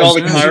guys got all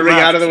the carving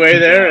out of the way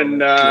there,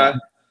 and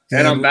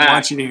I'm back.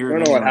 Want you to hear I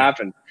don't know what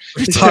happened.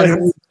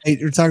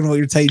 You're talking about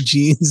your tight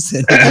jeans.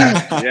 And,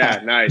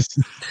 yeah, nice.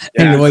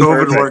 Yeah,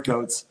 COVID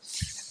workouts.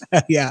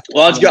 Yeah.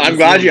 Well, that's good. I'm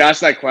glad you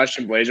asked that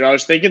question, Blazer. I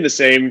was thinking the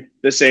same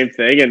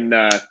thing, and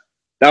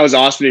that was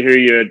awesome to hear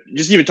you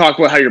just even talk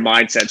about how your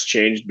mindset's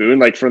changed, Boone.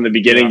 Like from the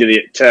beginning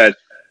to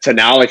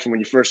now, like from when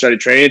you first started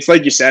training. It's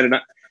like you said, and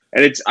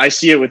I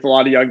see it with a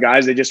lot of young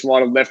guys. They just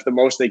want to lift the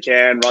most they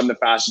can, run the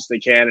fastest they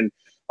can, and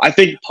I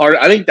think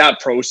that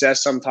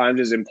process sometimes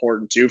is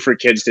important too for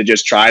kids to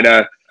just try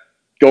to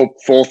go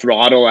full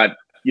throttle at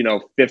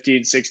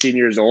 15, 16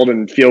 years old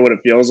and feel what it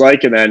feels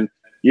like, and then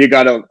you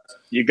gotta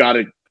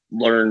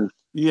learn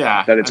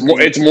that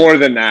it's more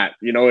than that.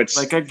 It's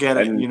like, I get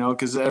it,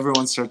 because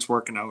everyone starts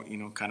working out,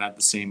 kind of at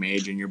the same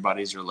age, and your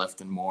buddies are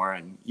lifting more,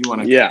 and you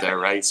want to get there,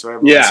 right? So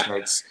everyone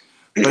starts.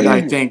 But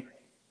I think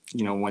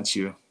once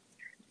you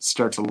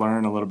start to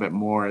learn a little bit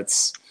more,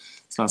 it's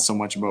not so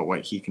much about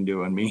what he can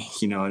do on me.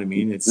 You know what I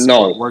mean? It's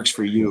what works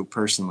for you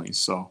personally.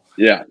 So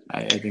I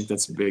think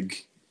that's a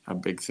big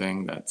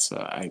thing. That's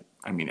I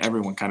mean,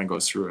 everyone kind of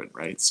goes through it,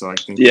 right? So I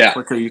think the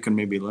quicker you can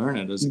maybe learn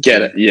it as a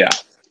kid,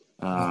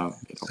 it'll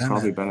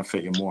probably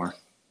benefit you more.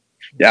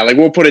 Yeah, like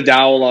we'll put a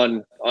dowel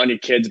on your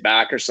kid's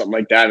back or something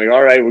like that. Like,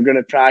 all right, we're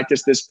gonna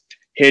practice this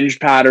hinge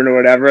pattern or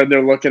whatever, and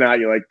they're looking at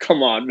you like,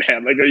 come on,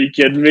 man, like, are you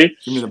kidding me?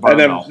 Give me the and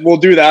then barbell. we'll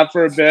do that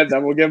for a bit,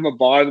 then we'll give them a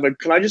bar. They're like,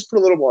 can I just put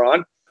a little more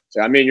on?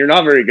 So, I mean, you're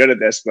not very good at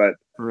this, but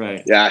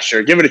yeah,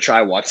 sure, give it a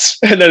try once,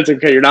 and then it's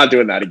okay. You're not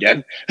doing that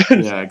again.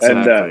 Yeah, exactly.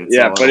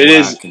 And but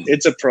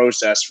it's a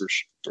process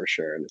for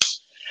sure, and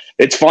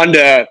it's fun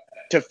to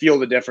feel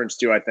the difference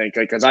too. I think,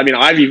 because I mean,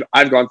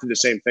 I've gone through the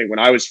same thing when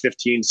I was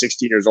 15,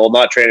 16 years old,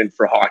 not training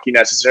for hockey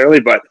necessarily,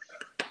 but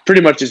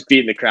pretty much just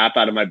beating the crap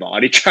out of my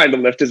body, trying to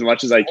lift as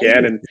much as I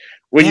can. And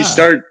when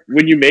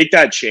you make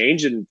that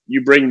change and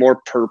you bring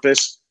more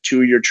purpose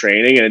to your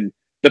training, and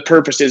the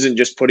purpose isn't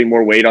just putting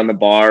more weight on the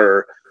bar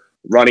or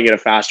running at a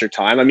faster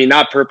time. I mean,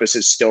 that purpose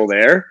is still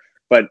there,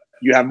 but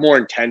you have more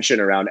intention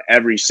around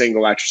every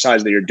single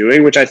exercise that you're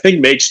doing, which I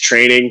think makes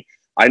training,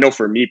 I know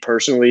for me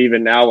personally,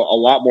 even now, a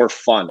lot more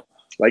fun.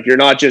 Like, you're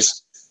not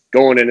just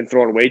going in and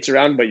throwing weights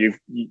around, but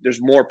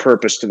there's more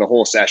purpose to the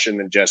whole session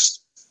than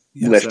just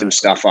lifting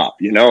stuff up,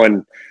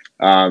 and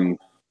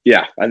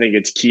I think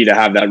it's key to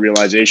have that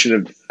realization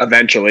of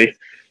eventually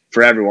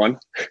for everyone.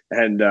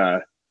 And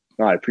I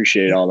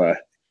appreciate all the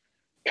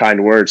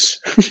kind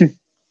words.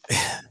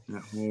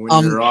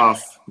 When you're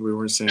off, we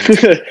were saying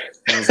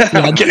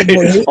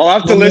I'll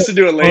have to listen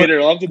to it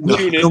later. I'll have to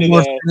tune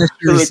into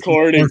the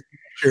recording.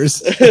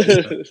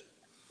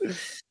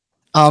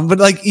 But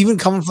like, even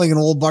coming from like an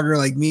old bugger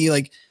like me,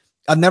 like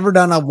I've never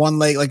done a one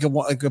leg, like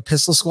a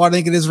pistol squat, I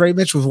think it is, right,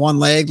 Mitch, with one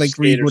leg, like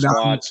where you go down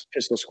squats,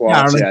 pistol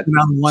squats,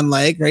 down one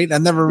leg, right? I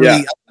never really, I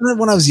did it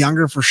when I was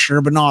younger for sure,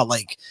 but not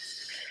like,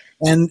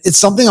 and it's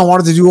something I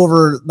wanted to do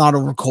not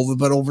over COVID,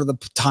 but over the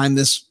time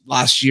this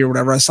last year,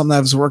 whatever, something I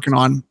was working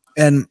on,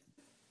 and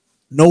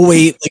no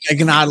weight, like I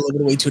can add a little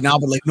bit of weight to it now,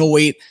 but like no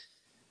weight.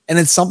 And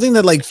it's something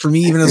that, like, for me,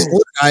 even as an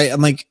older guy,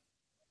 I'm like,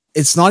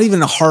 it's not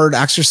even a hard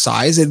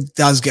exercise. It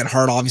does get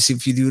hard, obviously,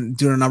 if you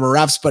do a number of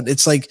reps, but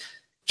it's like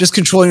just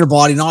controlling your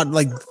body, not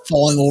like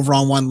falling over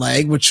on one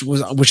leg, which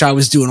I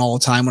was doing all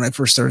the time when I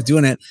first started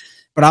doing it.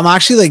 But I'm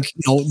actually like,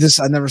 this,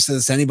 I never said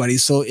this to anybody.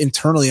 So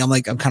internally, I'm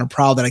like, I'm kind of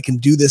proud that I can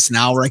do this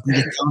now, where I can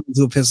get down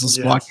into a pistol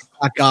squat, get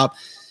back up,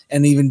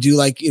 and even do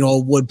like, a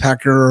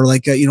woodpecker, or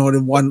like a,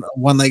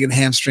 one-legged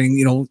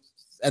hamstring,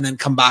 and then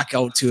come back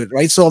out to it.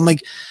 Right. So I'm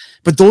like,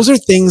 but those are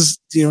things,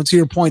 to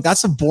your point,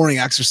 that's a boring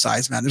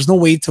exercise, man. There's no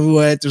weight to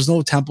it. There's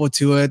no tempo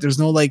to it. There's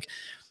no like,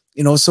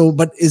 so,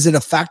 but is it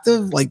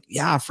effective? Like,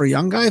 yeah, for a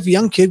young guy, if a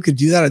young kid could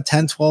do that at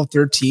 10, 12,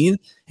 13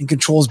 and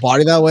control his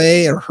body that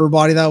way, or her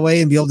body that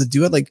way, and be able to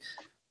do it, like,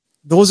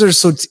 those are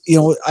so,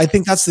 I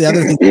think that's the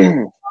other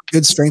thing.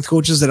 Good strength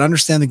coaches that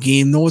understand the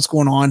game, know what's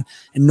going on,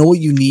 and know what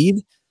you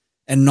need,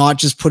 and not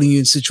just putting you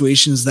in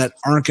situations that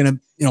aren't going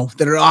to,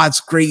 that are, it's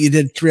great, you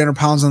did 300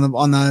 pounds on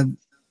the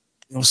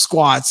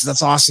squats.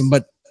 That's awesome.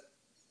 But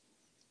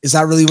is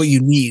that really what you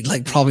need?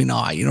 Like, probably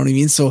not. You know what I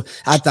mean? So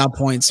at that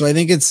point, so I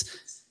think that's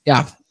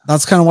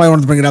kind of why I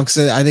wanted to bring it up,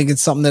 because I think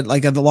it's something that,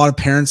 like, a lot of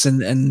parents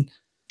and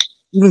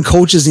even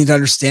coaches need to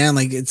understand.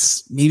 Like,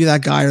 it's maybe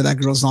that guy or that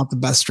girl is not the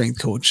best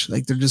strength coach.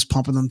 Like, they're just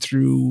pumping them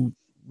through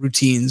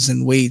routines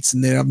and weights,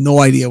 and they have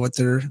no idea what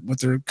they're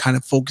kind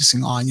of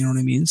focusing on. You know what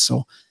I mean?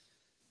 So,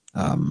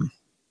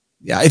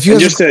 if you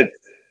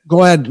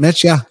go ahead,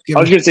 Mitch. Yeah, I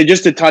was going to say,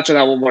 just to touch on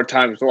that one more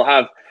time. So we'll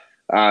have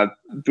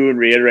Boone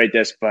reiterate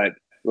this, but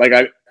like,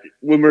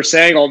 when we're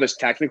saying all this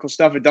technical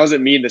stuff, it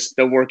doesn't mean the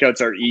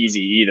workouts are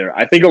easy either.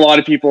 I think a lot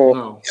of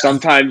people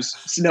sometimes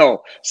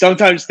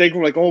think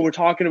we're like, oh, we're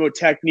talking about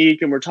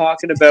technique, and we're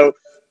talking about,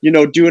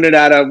 doing it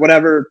at a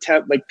whatever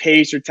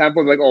pace or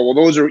tempo. Like, oh, well,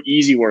 those are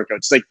easy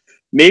workouts. Like,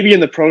 maybe in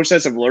the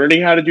process of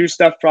learning how to do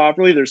stuff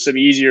properly, there's some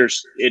easier.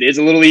 It is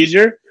a little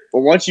easier,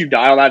 but once you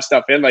dial that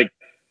stuff in, like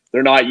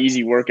they're not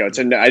easy workouts.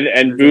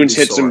 And Boone's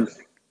hit some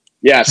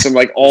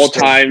like all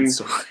time.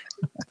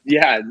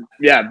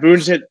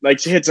 Boone's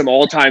hit some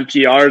all time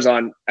PRs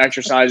on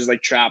exercises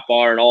like trap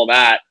bar and all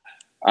that.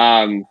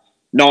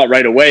 Not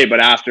right away,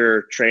 but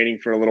after training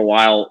for a little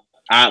while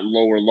at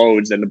lower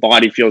loads, then the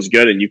body feels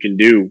good and you can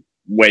do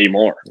way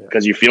more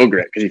because you feel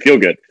great, because you feel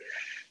good.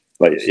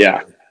 But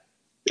yeah.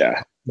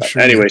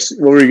 Sure. Anyways,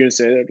 what were you going to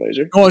say there,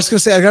 Blazer? Oh, I was going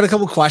to say, I got a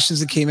couple questions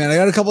that came in. I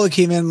got a couple that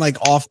came in like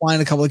offline,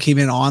 a couple that came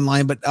in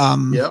online, but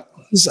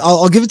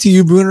I'll give it to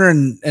you, Booner,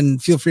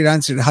 and feel free to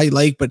answer it how you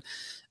like. But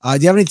do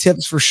you have any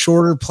tips for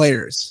shorter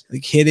players,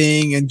 like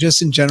hitting and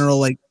just in general,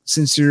 like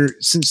since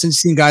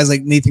seeing guys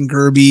like Nathan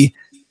Gerby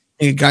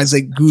and guys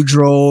like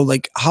Goudreau,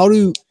 like how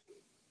do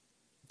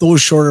those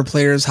shorter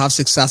players have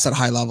success at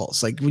high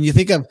levels? Like when you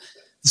think of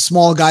the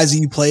small guys that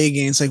you play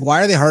against, like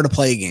why are they hard to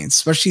play against?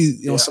 Especially,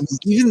 some,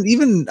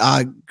 even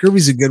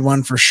Gerby's a good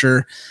one for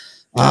sure.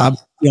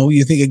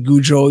 You think of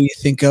Goudreau, you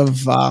think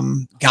of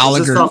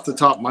Gallagher. Just off the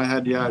top of my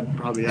head, I'd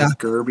probably have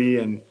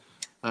Gerby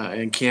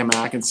and Cam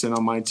Atkinson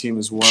on my team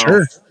as well.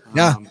 Sure.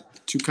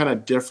 Two kind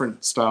of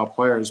different style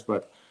players,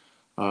 but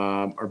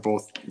are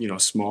both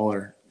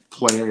smaller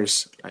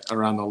players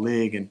around the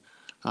league. And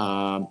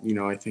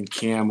I think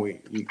Cam,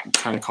 we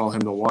kind of call him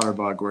the water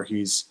bug, where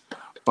he's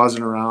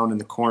buzzing around in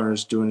the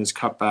corners doing his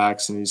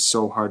cutbacks, and he's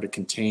so hard to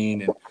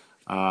contain,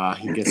 and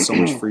he gets so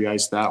much free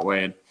ice that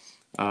way. And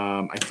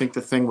I think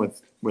the thing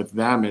with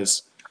them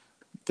is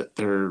that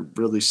they're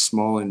really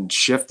small and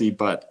shifty,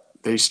 but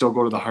they still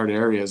go to the hard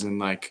areas. And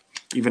like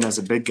even as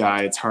a big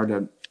guy, it's hard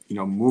to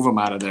move them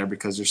out of there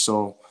because they're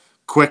so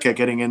quick at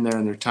getting in there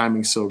and their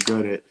timing's so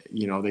good.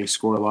 They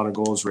score a lot of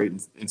goals right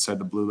inside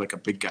the blue like a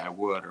big guy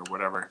would or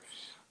whatever.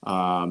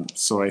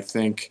 So I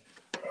think.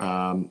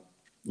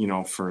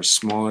 For a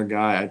smaller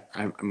guy,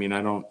 I mean,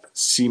 I don't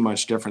see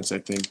much difference. I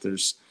think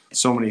there's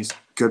so many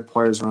good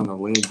players around the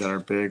league that are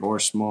big or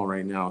small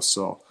right now.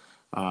 So,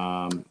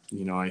 I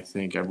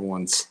think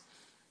everyone's,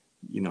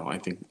 I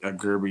think a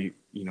Gerby,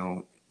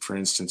 for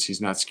instance,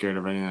 he's not scared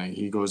of anything.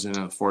 He goes in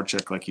on a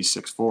forecheck like he's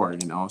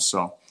 6'4",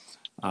 So,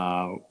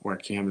 where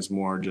Cam is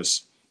more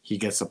just he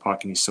gets the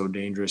puck and he's so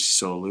dangerous, he's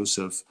so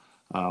elusive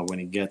when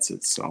he gets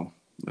it. So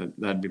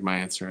that'd be my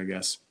answer, I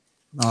guess.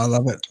 Oh, I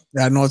love it.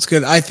 Yeah, no, it's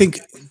good. I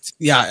think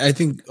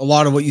a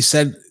lot of what you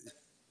said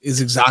is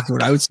exactly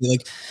what I would say.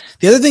 Like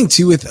the other thing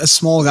too, with a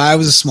small guy, I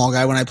was a small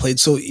guy when I played.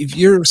 So if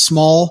you're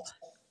small,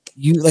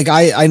 you like,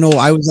 I know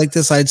I was like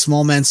this. I had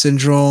small man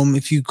syndrome.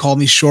 If you call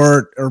me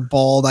short or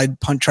bald, I'd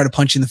try to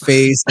punch you in the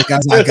face. Like I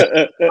was like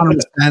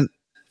 100%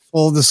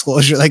 full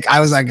disclosure. Like I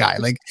was that guy.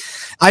 Like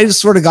I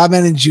just sort of got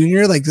man in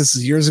junior, like this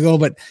is years ago,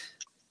 but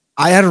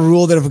I had a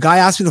rule that if a guy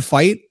asked me to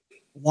fight,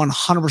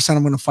 100%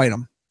 I'm going to fight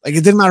him. Like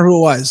it didn't matter who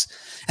it was.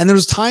 And there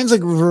was times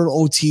like we were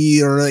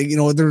OT or like,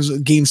 there was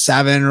game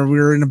 7 or we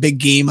were in a big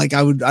game. Like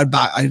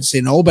I'd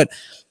say no, but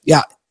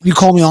yeah, you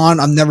call me on,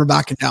 I'm never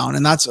backing down.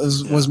 And that's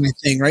was my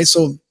thing. Right.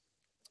 So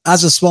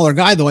as a smaller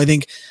guy though, I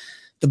think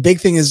the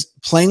big thing is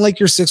playing like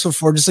you're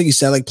 6'4", just like you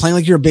said, like playing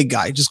like you're a big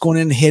guy, just going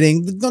in and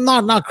hitting,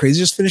 not crazy,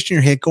 just finishing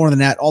your hit, going to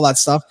the net, all that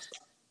stuff.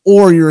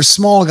 Or you're a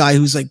small guy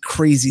who's like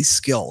crazy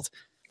skilled.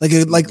 Like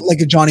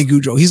a Johnny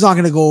Goudreau. He's not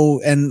going to go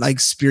and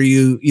like spear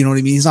you. You know what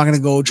I mean? He's not going to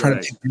go try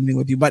to take anything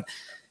with you, but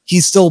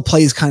he still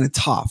plays kind of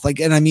tough. Like,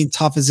 and I mean,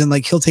 tough as in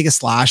like, he'll take a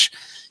slash,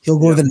 he'll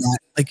go to the net.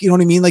 Like, you know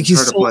what I mean? Like he's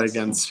hard to play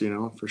against,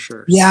 for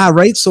sure. Yeah.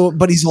 Right. So,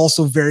 but he's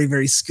also very,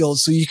 very skilled.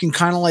 So you can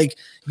kind of like,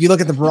 if you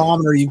look at the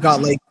barometer, you've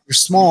got like your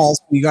smalls,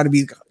 so you got to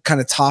be kind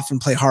of tough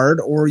and play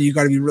hard, or you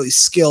got to be really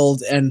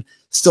skilled and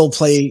still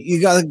play.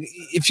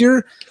 If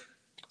you're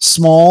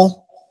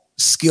small,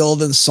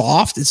 skilled and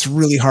soft, it's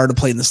really hard to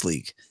play in this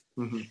league.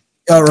 Mm-hmm.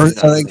 Or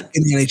like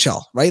in the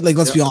NHL, right? Like,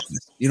 let's be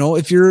honest.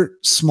 If you're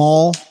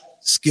small,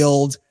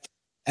 skilled,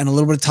 and a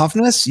little bit of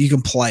toughness, you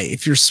can play.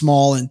 If you're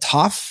small and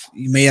tough,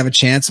 you may have a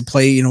chance to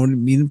play. You know what I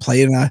mean?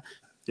 Play in a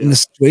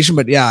situation.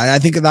 But yeah, I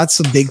think that's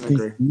the big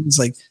thing. It's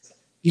like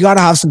you got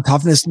to have some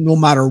toughness no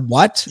matter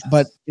what.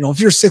 But if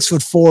you're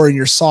 6'4" and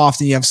you're soft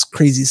and you have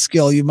crazy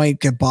skill, you might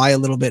get by a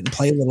little bit and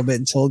play a little bit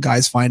until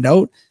guys find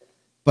out.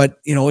 But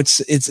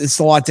it's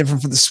a lot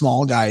different for the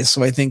small guys.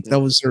 So I think that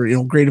was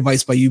great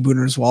advice by you,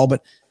 Booner, as well.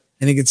 But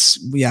I think it's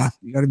you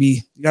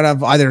gotta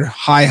have either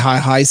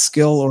high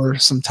skill or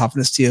some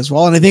toughness to you as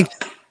well. And I think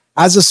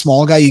as a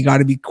small guy, you got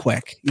to be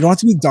quick. You don't have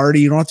to be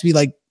darty. You don't have to be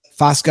like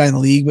fast guy in the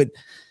league. But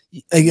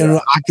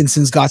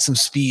Atkinson's got some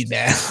speed,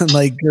 man.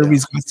 Like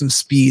Gerby's got some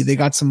speed. They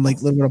got some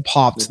like little bit of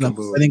pop stuff.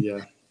 I think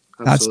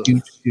that's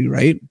huge too,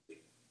 right?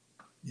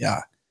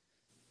 Yeah.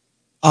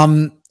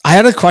 I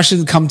had a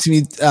question come to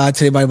me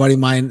today by a buddy of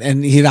mine,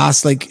 and he'd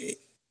asked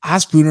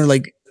Booner,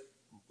 like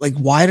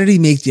why did he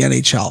make the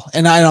NHL?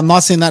 And I'm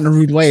not saying that in a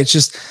rude way. It's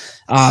just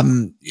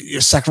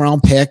your second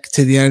round pick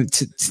to the end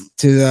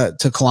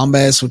to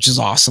Columbus, which is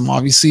awesome,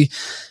 obviously.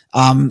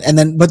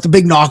 But the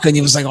big knock on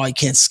you was like, oh, you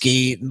can't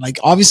skate, and like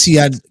obviously you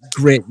had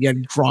grit, you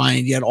had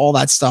grind, you had all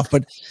that stuff.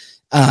 But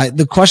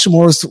the question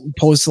more was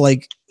posed to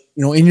like,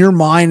 in your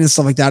mind and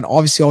stuff like that,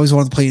 obviously you always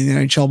wanted to play in the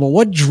NHL, but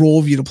what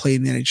drove you to play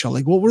in the NHL?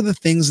 Like, what were the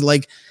things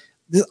like,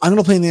 I'm going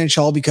to play in the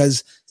NHL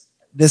because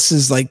this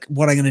is like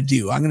what I'm going to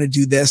do. I'm going to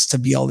do this to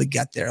be able to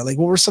get there. Like,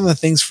 what were some of the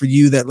things for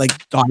you that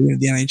like got you into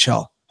the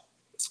NHL?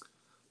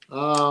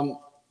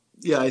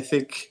 Yeah, I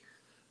think,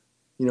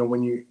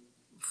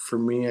 for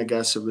me, I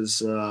guess it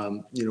was, in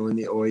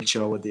the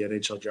OHL with the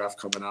NHL draft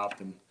coming up.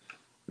 And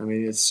I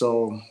mean, it's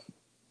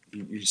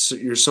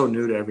you're so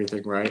new to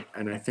everything, right?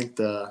 And I think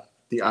the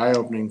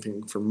eye-opening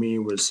thing for me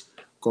was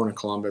going to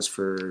Columbus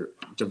for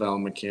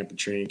development camp and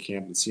training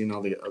camp and seeing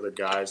all the other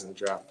guys and the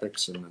draft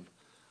picks. And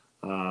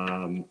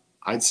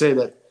I'd say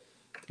that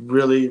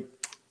really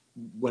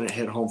when it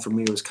hit home for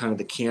me, it was kind of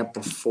the camp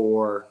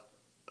before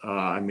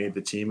I made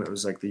the team. It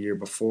was like the year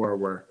before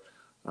where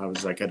I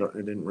was like, I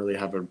didn't really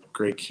have a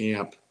great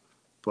camp,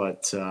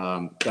 but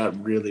that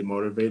really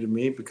motivated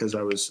me because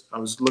I was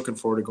looking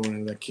forward to going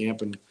into that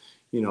camp and,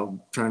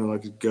 trying to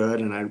look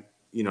good. And I,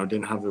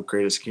 didn't have the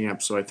greatest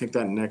camp. So I think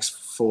that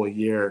next full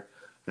year,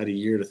 I had a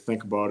year to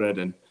think about it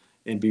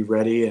and be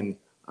ready. And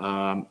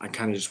I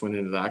kind of just went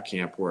into that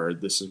camp where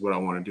this is what I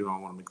want to do. I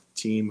want to make the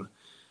team.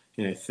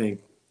 And I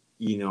think,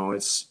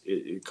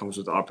 it comes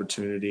with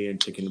opportunity and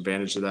taking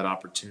advantage of that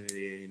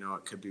opportunity.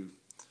 It could be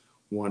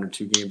 1 or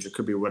 2 games. It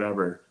could be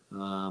whatever,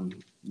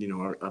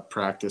 a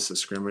practice, a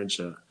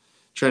scrimmage,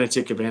 trying to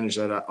take advantage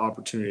of that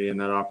opportunity. And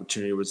that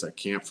opportunity was that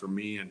camp for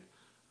me. And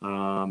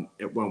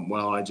it went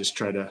well. I just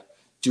tried to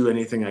do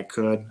anything I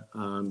could,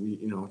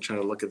 try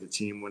to look at the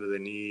team. What do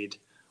they need?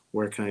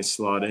 Where can I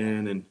slot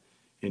in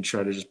and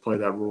try to just play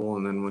that role.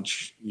 And then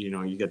once,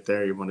 you get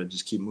there, you want to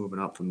just keep moving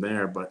up from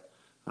there. But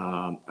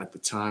at the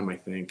time, I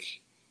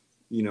think,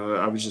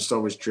 I was just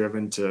always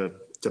driven to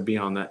be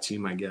on that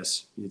team, I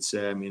guess you'd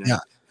say. I mean,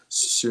 as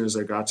soon as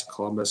I got to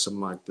Columbus,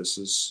 I'm like, this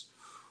is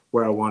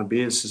where I want to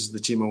be. This is the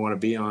team I want to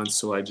be on.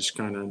 So I just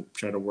kind of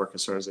try to work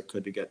as hard as I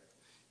could to get,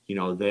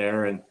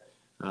 there. And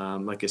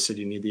like I said,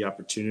 you need the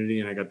opportunity,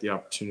 and I got the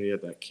opportunity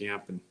at that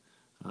camp and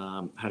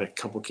had a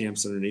couple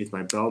camps underneath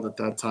my belt at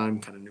that time,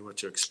 kind of knew what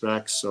to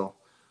expect. So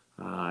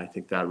I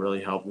think that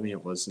really helped me.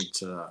 It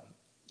wasn't,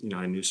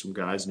 I knew some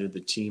guys, knew the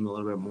team a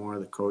little bit more,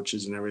 the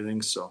coaches and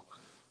everything. So,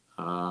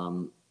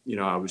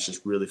 I was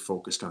just really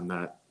focused on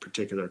that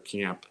particular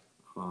camp,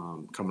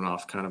 coming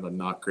off kind of a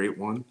not great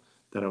one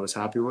that I was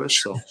happy with.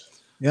 So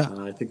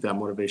I think that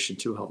motivation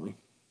too helped me.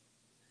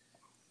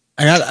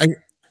 I got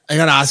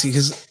to ask you,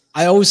 because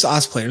I always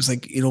ask players,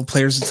 like,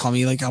 players will tell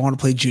me, like, I want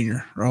to play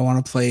junior, or I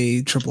want to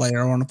play AAA,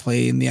 or I want to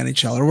play in the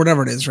NHL, or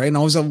whatever it is, right? And I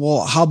always like,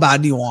 well, how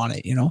bad do you want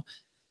it, And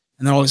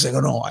they're always like, oh,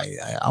 no,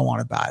 I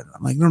want it bad.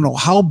 I'm like, no,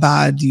 how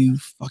bad do you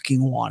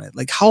fucking want it?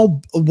 Like,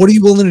 what are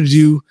you willing to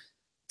do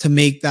to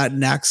make that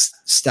next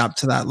step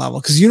to that level?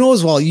 Because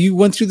as well, you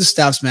went through the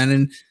steps, man,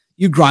 and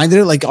you grinded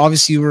it. Like,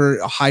 obviously you were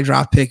a high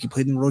draft pick. You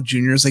played in the World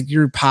Juniors. Like,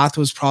 your path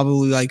was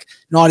probably like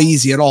not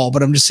easy at all,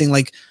 but I'm just saying,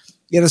 like,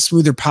 you had a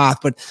smoother path.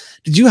 But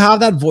did you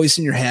have that voice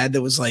in your head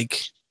that was like,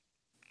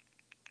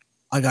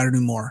 I got to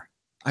do more?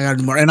 I got to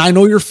do more. And I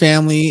know your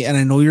family and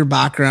I know your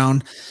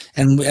background,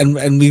 and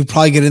we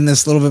probably get in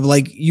this a little bit, but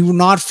like, you're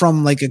not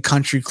from like a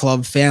country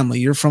club family.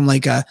 You're from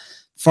like a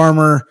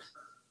farmer,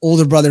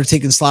 older brother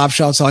taking slap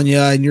shots on you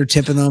and you're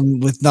tipping them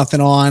with nothing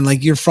on.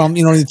 Like, you're from,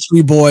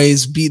 3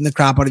 boys beating the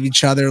crap out of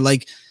each other.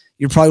 Like,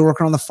 you're probably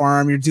working on the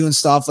farm, you're doing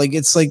stuff. Like,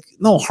 it's like,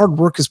 no, hard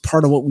work is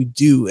part of what we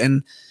do.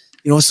 And,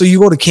 so you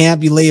go to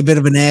camp, you lay a bit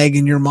of an egg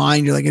in your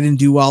mind. You're like, I didn't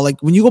do well.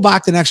 Like, when you go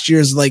back the next year,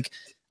 is like,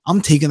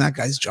 I'm taking that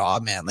guy's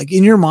job, man. Like,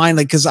 in your mind,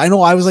 like, cause I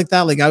know I was like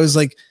that. Like, I was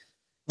like,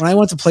 when I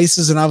went to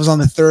places and I was on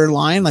the 3rd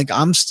line, like,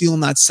 I'm stealing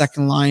that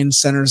 2nd line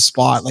center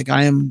spot. Like,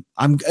 I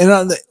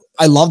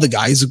love the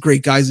guy. He's a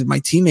great guy. He's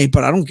my teammate,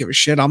 but I don't give a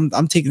shit. I'm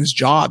taking his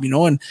job,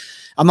 and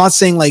I'm not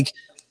saying like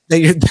that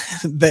you're,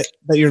 that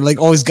you're like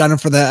always gunning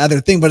for the other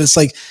thing, but it's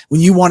like,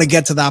 when you want to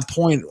get to that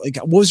point, like,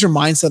 what was your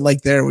mindset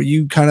like there? Were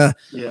you kind of,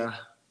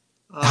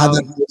 had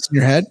that voice in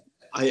your head?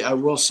 I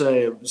will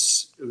say it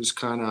was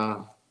kind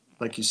of,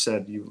 like you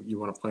said, you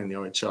want to play in the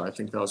OHL. I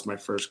think that was my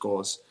first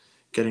goal, is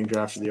getting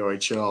drafted to the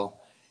OHL.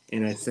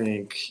 And I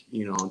think,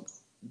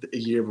 a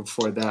year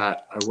before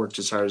that, I worked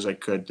as hard as I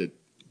could to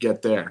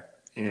get there.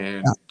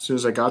 And as soon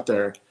as I got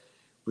there, it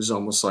was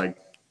almost like,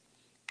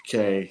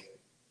 okay,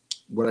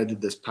 what I did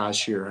this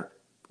past year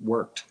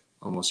worked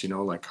almost,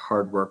 like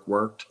hard work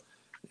worked.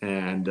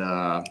 And,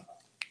 now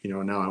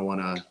I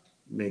want to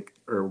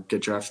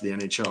get drafted to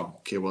the NHL.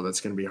 Okay, well,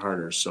 that's going to be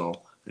harder.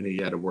 So I knew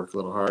you had to work a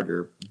little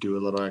harder, do a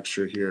little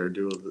extra here,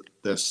 do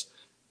this.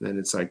 Then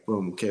it's like,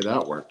 boom, okay,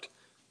 that worked.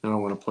 Now I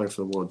want to play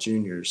for the World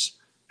Juniors.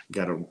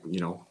 Got to,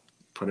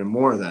 put in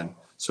more then.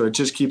 So it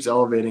just keeps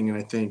elevating. And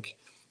I think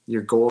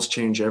your goals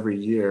change every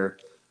year.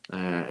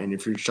 And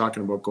if you're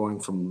talking about going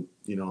from,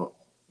 the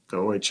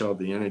OHL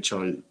to the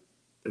NHL,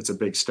 it's a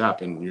big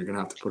step, and you're going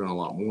to have to put in a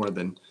lot more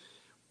than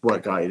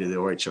what got you to the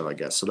OHL, I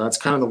guess. So that's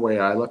kind of the way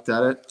I looked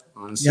at it,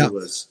 honestly,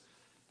 was,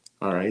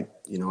 all right,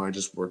 I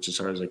just worked as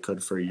hard as I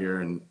could for a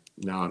year, and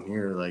now I'm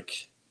here.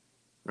 Like,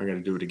 I got to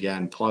do it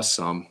again, plus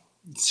some,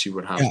 see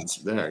what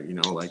happens there,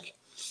 like,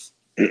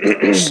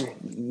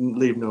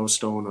 leave no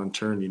stone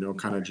unturned,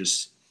 kind of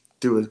just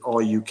do it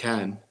all you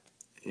can.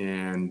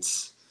 And,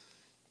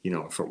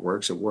 if it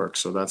works, it works.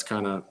 So that's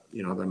kind of,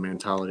 the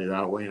mentality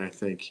that way. And I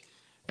think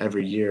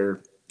every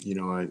year,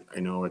 I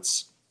know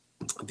it's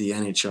the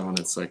NHL and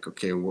it's like,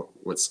 okay,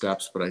 what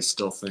steps, but I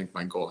still think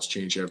my goals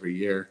change every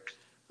year,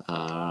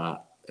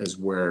 is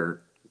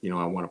where,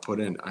 I want to put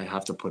in. I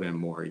have to put in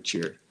more each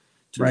year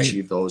to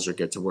achieve those or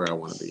get to where I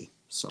want to be.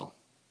 So,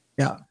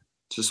 yeah,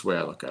 just the way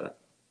I look at it.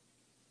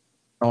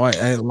 Oh,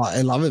 I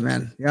love it,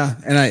 man. Yeah.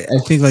 And I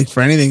think like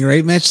for anything,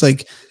 right, Mitch,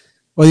 like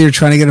whether you're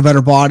trying to get a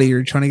better body,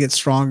 you're trying to get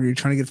stronger, you're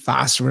trying to get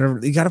faster, whatever,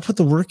 you got to put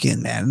the work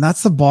in, man. And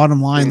that's the bottom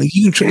line. Like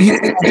you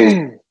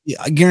can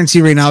I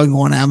guarantee right now you can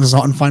go on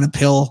Amazon and find a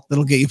pill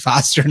that'll get you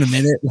faster in a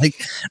minute. Like,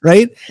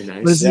 right.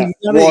 Nice. You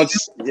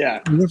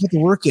gotta put the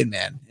work in,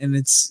 man. And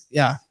it's,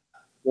 yeah.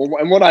 Well,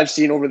 and what I've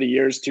seen over the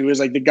years too is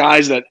like the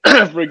guys that,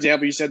 for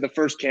example, you said the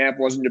first camp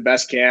wasn't your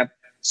best camp.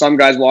 Some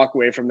guys walk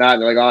away from that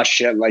and they're like, oh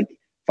shit, like,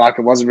 fuck,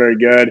 it wasn't very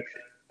good.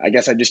 I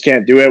guess I just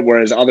can't do it.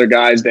 Whereas other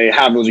guys, they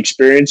have those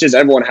experiences.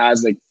 Everyone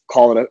has, like,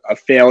 call it a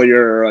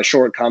failure or a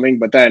shortcoming,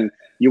 but then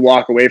you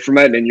walk away from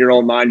it and in your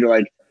own mind, you're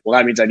like, well,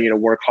 that means I need to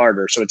work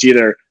harder. So it's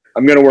either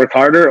I'm going to work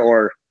harder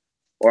or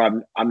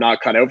I'm not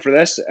cut out for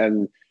this.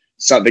 And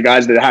so the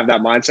guys that have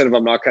that mindset of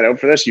I'm not cut out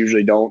for this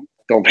usually don't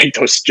make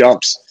those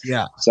jumps.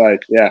 Yeah. So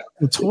yeah,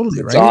 well, totally.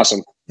 It's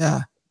awesome.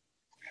 Yeah.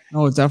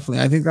 No,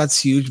 definitely. I think that's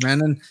huge,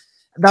 man. And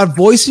that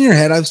voice in your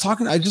head, I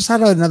just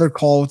had another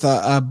call with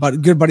a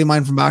good buddy of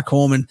mine from back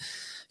home, and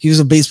he was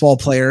a baseball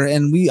player.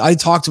 And I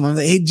talked to him. I'm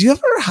like, hey, do you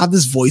ever have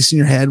this voice in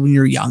your head when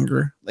you're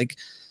younger? Like,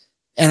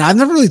 and I've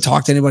never really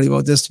talked to anybody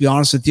about this, to be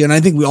honest with you. And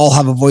I think we all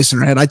have a voice in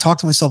our head. I talk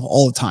to myself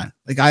all the time.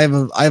 Like I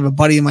have a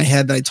buddy in my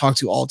head that I talk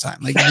to all the time.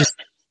 Like, just,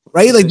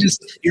 right? Like,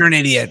 just, you're an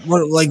idiot.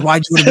 What, like,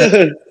 why'd you go to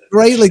bed?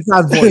 Right? Like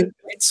that voice.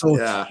 Right?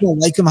 So I don't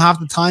like him half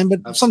the time,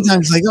 but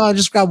sometimes like, oh, I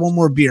just grab one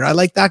more beer. I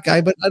like that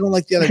guy, but I don't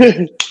like the other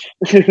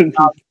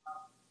guy.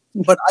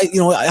 But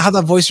I have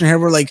that voice in your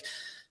head where like,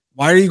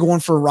 why are you going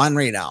for a run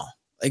right now?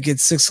 Like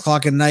it's 6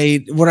 o'clock at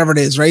night, whatever it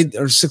is, right?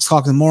 Or 6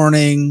 o'clock in the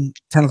morning,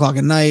 10 o'clock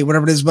at night,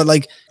 whatever it is. But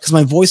like, because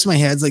my voice in my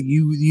head is like,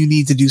 you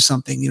need to do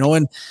something,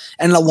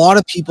 and a lot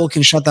of people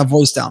can shut that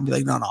voice down, be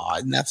like, no,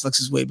 Netflix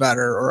is way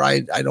better, or I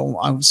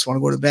just want to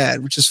go to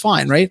bed, which is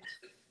fine, right?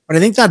 But I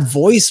think that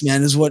voice,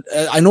 man, is what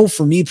I know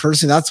for me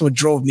personally, that's what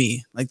drove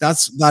me. Like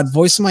that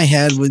voice in my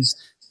head was,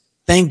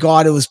 thank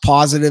God it was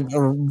positive,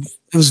 or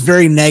it was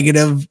very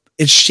negative.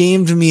 It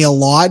shamed me a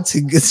lot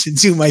to get to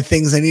do my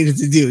things I needed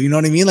to do. You know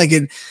what I mean? Like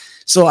it.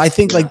 So I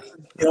think like,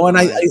 and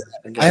I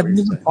haven't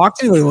even talked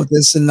to anybody about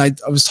this. And I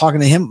was talking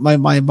to him,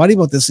 my buddy,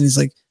 about this. And he's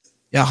like,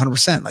 yeah,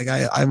 100%. Like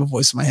I have a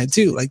voice in my head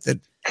too. Like that,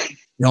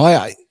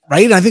 right.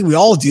 I think we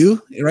all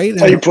do. Right.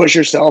 How you push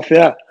yourself.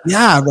 Yeah.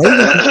 Yeah.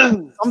 Right.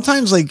 Like,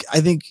 sometimes like,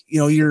 I think,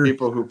 you're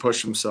people who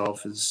push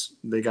themselves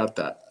they got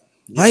that.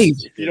 Right.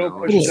 If you don't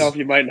push yourself,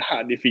 you might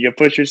not. If you can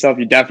push yourself,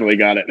 you definitely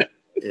got it.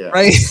 Yeah.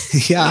 Right.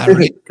 Yeah.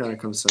 Right. Kind of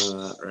comes down to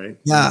that, right?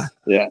 Yeah.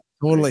 Yeah.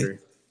 Totally.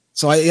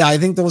 So I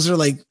think those are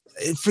like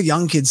for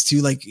young kids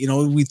too. Like,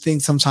 we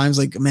think sometimes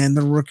like, man,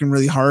 they're working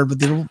really hard, but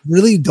they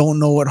really don't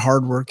know what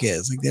hard work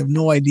is. Like they have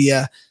no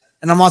idea.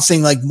 And I'm not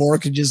saying like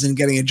mortgages and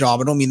getting a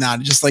job. I don't mean that.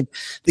 It's just like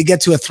they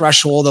get to a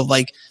threshold of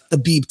like the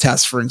beep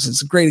test, for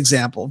instance, a great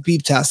example.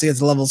 Beep test, they get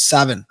to level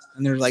 7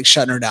 and they're like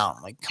shutting her down.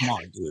 Like, come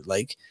on, dude.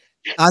 Like,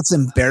 that's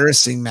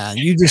embarrassing, man.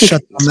 You just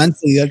shut them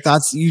mentally. Like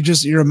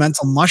you're a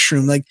mental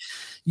mushroom. Like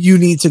you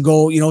need to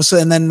go, so,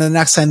 and then the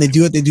next time they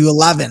do it, they do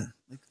 11.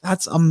 Like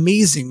that's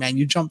amazing, man.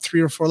 You jump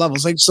 3 or 4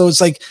 levels. Like, so it's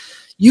like,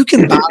 you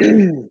can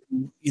battle,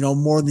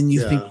 more than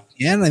you think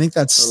you can. I think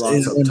that's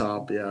up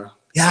top. Yeah.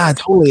 Yeah,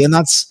 totally. And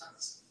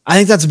I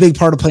think that's a big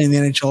part of playing the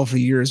NHL for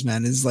years,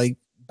 man, is like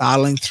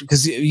battling through,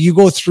 because you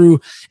go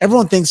through,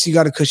 everyone thinks you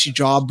got a cushy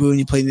job, Boone,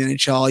 you play in the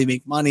NHL, you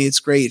make money, it's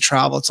great, you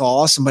travel, it's all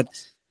awesome. But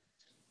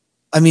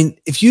I mean,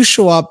 if you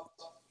show up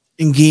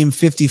in game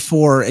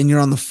 54 and you're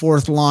on the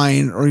 4th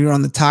line or you're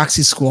on the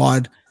taxi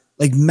squad,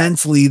 like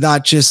mentally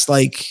that just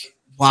like,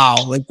 wow,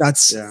 like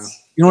that's, you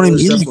know what I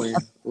mean? Definitely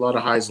a lot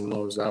of highs and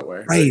lows that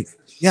way. Right.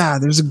 Yeah.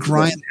 There's a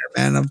grind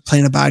there, man, of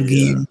playing a bad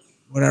game,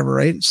 whatever.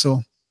 Right.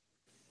 So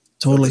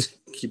totally.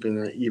 Keeping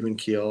an even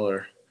keel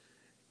or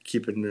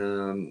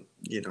keeping,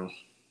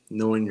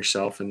 knowing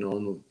yourself and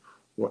knowing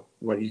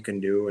what you can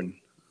do and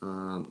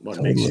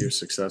what makes you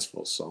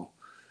successful. So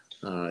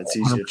it's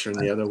easy to turn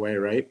the other way,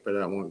 right? But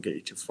that won't get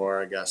you too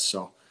far, I guess.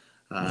 So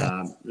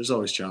there's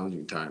always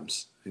challenging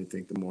times. I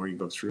think the more you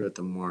go through it,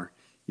 the more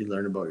you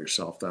learn about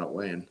yourself that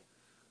way and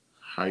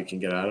how you can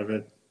get out of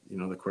it.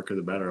 The quicker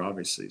the better,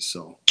 obviously.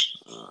 So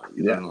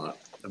you learn a lot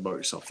about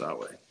yourself that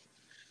way.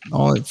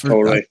 Oh,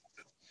 for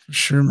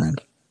sure, man.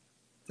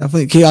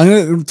 Definitely. Okay,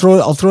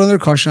 I'll throw another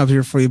question up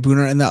here for you,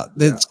 Booner, and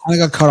that's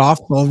kind of got cut off.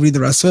 I'll read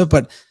the rest of it.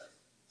 But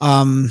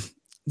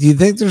do you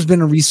think there's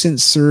been a recent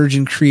surge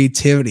in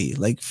creativity?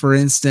 Like, for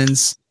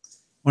instance,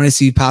 when I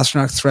see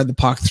Pasternak thread the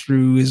puck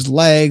through his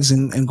legs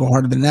and go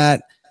hard to the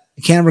net,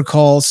 I can't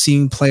recall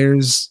seeing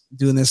players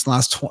doing this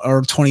last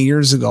 20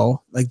 years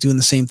ago, like doing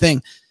the same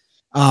thing.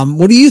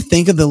 What do you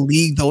think of the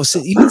league, though? So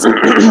even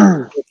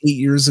 8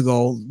 years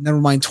ago, never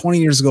mind 20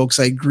 years ago, because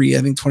I agree.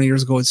 I think 20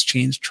 years ago it's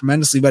changed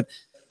tremendously. But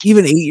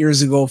even 8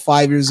 years ago,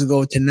 5 years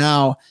ago to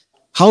now,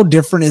 how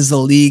different is the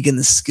league and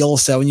the skill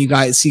set when you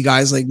guys see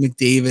guys like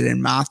McDavid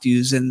and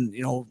Matthews and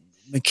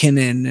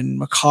McKinnon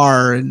and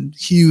McCarr and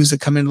Hughes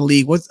that come in the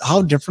league?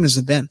 How different has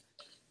it been?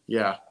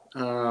 Yeah.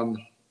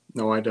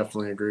 No, I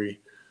definitely agree.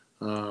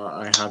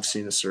 I have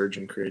seen a surge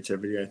in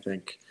creativity. I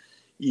think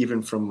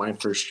even from my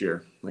first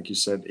year, like you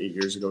said, 8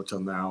 years ago till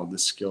now, the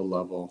skill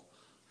level,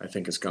 I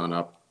think, has gone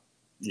up,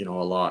 a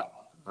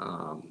lot.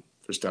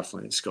 There's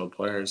definitely skilled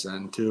players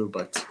then too,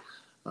 but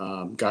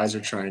guys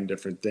are trying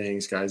different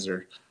things.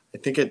 I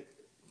think it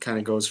kind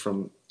of goes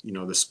from,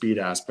 the speed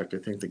aspect. I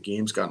think the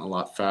game's gotten a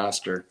lot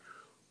faster,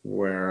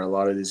 where a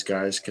lot of these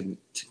guys can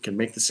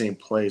make the same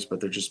plays, but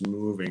they're just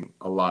moving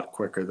a lot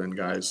quicker than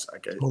guys, I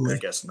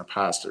guess in the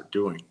past are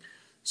doing.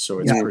 So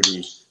it's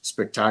pretty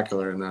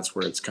spectacular, and that's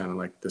where it's kind of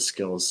like the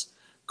skills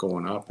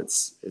going up.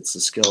 It's the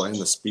skill and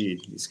the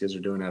speed. These guys are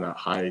doing it at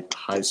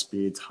high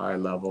speeds, high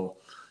level,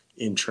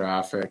 in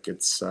traffic.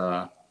 It's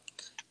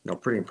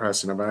pretty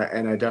impressive,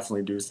 and I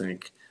definitely do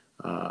think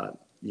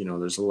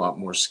there's a lot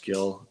more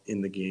skill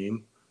in the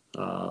game,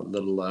 a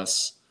little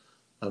less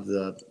of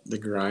the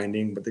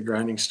grinding, but the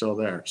grinding's still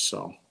there.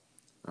 So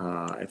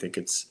I think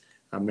it's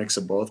a mix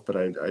of both, but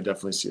I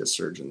definitely see a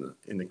surge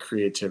in the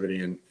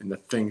creativity and the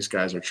things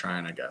guys are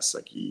trying, I guess.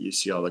 Like you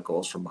see all the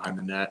goals from behind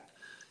the net,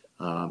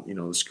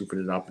 scooping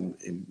it up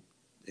and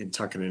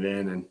tucking it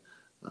in. And,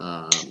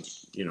 I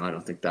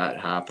don't think that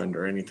happened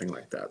or anything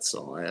like that.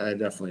 So I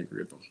definitely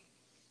agree with them.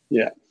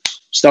 Yeah.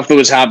 Stuff that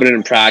was happening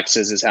in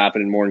practices is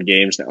happening more in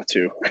games now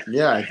too.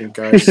 Yeah, I think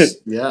guys,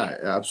 yeah,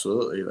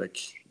 absolutely. Like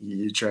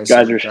you try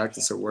something in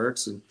practice, it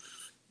works, and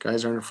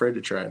guys aren't afraid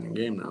to try it in a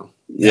game now.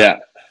 Yeah.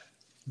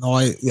 No,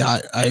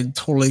 I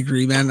totally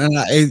agree, man. And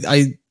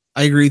I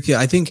agree with you.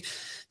 I think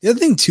the other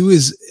thing too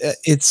is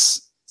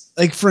it's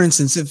like, for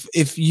instance,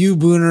 if you,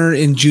 Booner,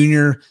 in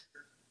junior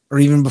or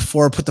even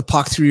before, put the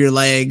puck through your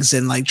legs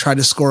and like try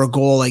to score a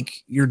goal, like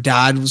your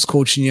dad was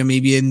coaching you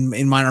maybe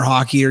in minor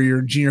hockey, or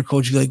your junior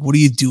coach would be like, what are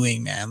you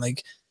doing, man?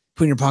 Like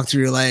putting your puck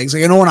through your legs.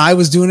 Like I know when I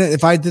was doing it,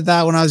 if I did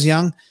that when I was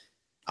young,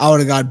 I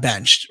would have got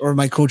benched, or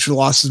my coach would have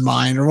lost his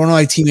mind, or one of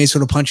my teammates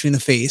would have punched me in the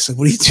face. Like,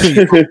 what are you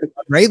doing?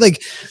 Right?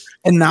 Like,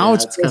 and now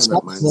it's kind of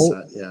that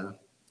mindset. Yeah.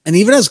 And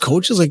even as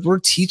coaches, like we're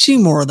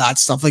teaching more of that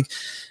stuff. Like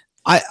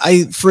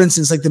I, for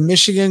instance, like the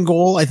Michigan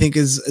goal, I think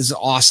is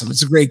awesome.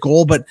 It's a great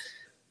goal, but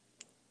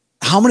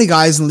how many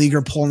guys in the league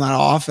are pulling that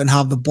off and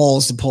have the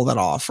balls to pull that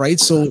off? Right.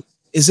 So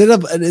is it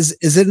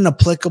an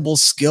applicable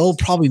skill?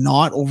 Probably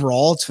not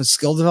overall to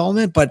skill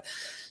development, but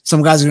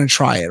some guys are going to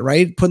try it,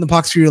 right? Putting the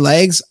puck through your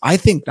legs. I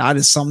think that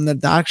is something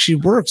that actually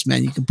works,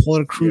 man. You can pull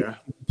it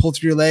pull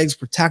through your legs,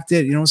 protect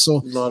it, so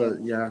a lot of,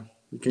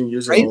 you can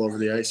use it all over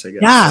the ice, I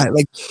guess. Yeah,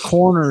 like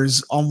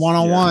corners, on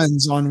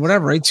one-on-ones, on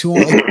whatever, right?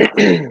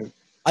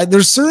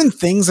 There's certain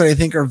things that I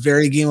think are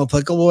very game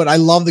applicable, and I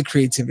love the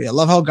creativity. I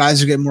love how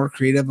guys are getting more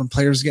creative and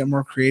players get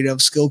more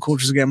creative, skill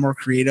coaches are getting more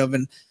creative,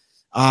 and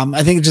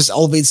I think it just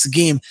elevates the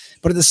game.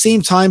 But at the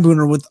same time,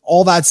 Booner, with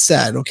all that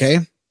said, okay,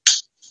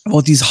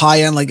 about these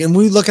high-end, like, and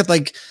we look at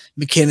like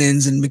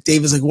McKinnon's and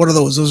McDavid's, like, what are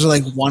those? Those are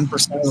like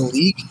 1% of the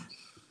league.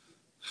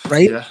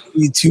 Right? Yeah.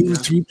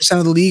 2-3%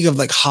 of the league of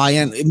like high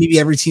end. Maybe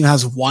every team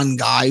has one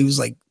guy who's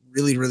like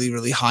really, really,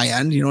 really high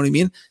end. You know what I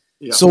mean?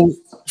 Yeah. So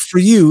for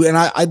you, and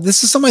I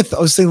this is something I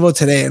was thinking about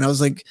today, and I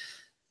was like,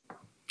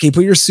 okay,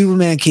 put your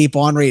Superman cape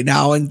on right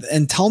now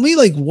and tell me,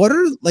 like, what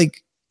are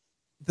like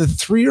the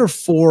 3 or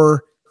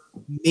 4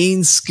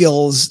 main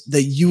skills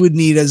that you would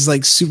need as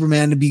like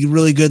Superman to be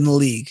really good in the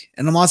league?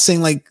 And I'm not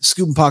saying like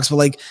scooping pucks, but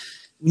like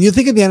when you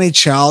think of the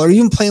NHL, or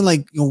even playing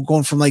like,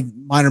 going from like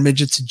minor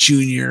midget to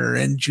junior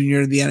and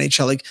junior to the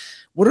NHL, like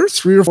what are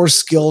 3 or 4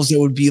 skills that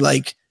would be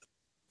like,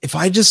 if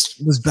I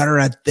just was better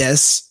at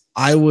this,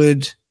 I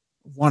would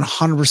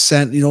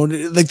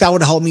 100%, like that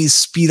would help me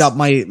speed up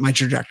my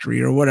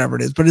trajectory or whatever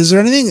it is. But is there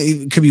anything,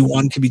 it could be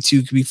 1, could be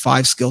 2, could be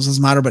 5 skills,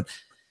 doesn't matter. But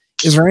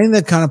is there anything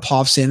that kind of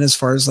pops in as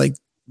far as like,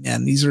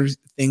 man, these are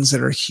things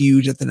that are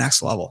huge at the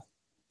next level?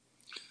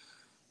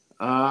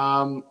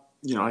 I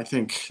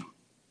think,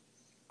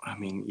 I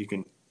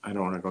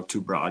don't want to go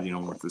too broad,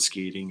 with the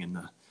skating and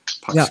the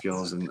puck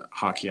skills and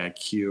hockey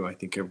IQ. I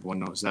think everyone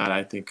knows that.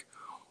 I think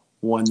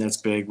one that's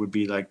big would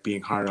be like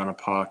being hard on a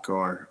puck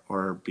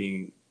or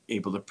being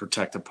able to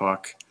protect a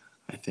puck.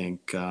 I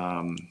think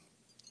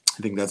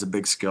that's a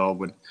big skill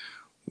when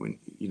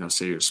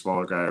say you're a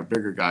smaller guy or a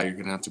bigger guy, you're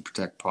going to have to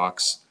protect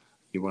pucks.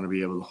 You want to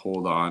be able to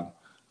hold on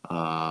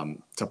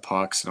to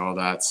pucks and all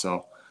that.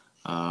 So,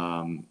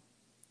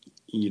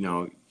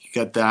 you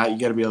got that. You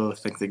got to be able to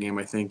think the game.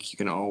 I think you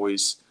can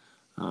always,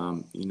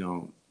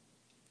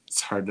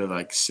 it's hard to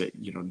like say,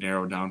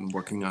 narrow down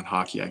working on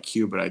hockey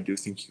IQ, but I do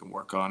think you can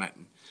work on it.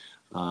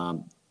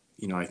 And,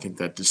 I think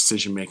that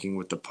decision making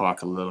with the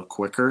puck a little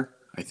quicker,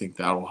 I think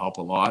that will help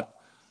a lot.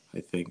 I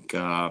think,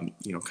 kind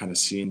of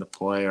seeing the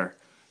play or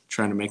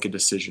trying to make a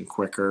decision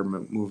quicker,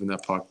 moving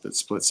that puck that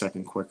split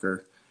second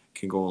quicker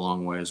can go a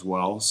long way as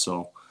well.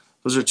 So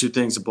those are two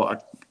things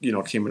that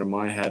came into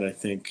my head. I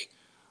think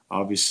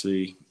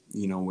obviously,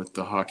 with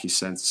the hockey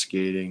sense,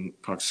 skating,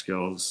 puck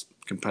skills,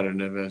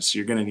 competitiveness,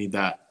 you're going to need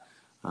that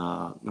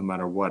no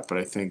matter what. But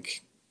I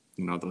think,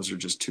 those are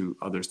just two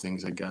other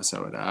things I guess I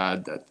would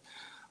add that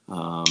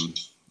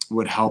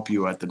would help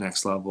you at the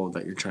next level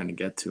that you're trying to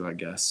get to, I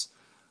guess.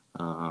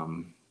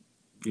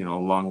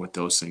 Along with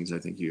those things, I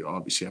think you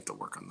obviously have to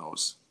work on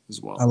those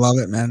as well. I love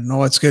it, man.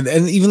 No, it's good.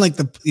 And even like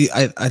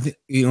I think,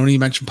 when you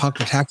mentioned puck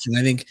protection,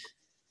 I think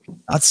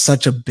that's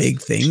such a big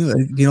thing,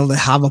 to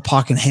have a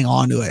puck and hang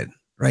on to it,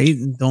 right?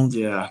 And don't,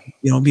 be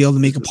able to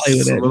make a play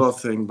with it. It's a little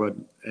thing, but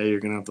hey,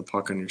 you're going to have the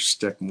puck on your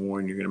stick more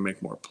and you're going to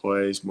make more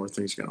plays, more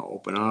things are going to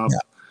open up.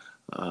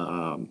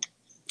 Yeah.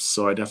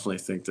 So I definitely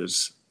think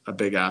there's a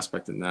big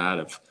aspect in that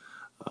of,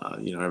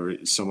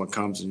 someone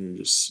comes and you're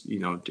just,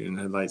 doing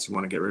headlights, you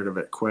want to get rid of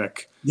it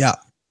quick. Yeah.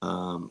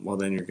 Well,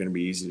 then you're going to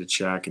be easy to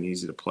check and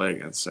easy to play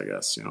against, I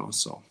guess,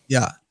 so.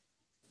 Yeah.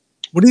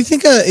 What do you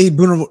think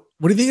Boone,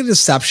 what do you think of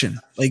deception?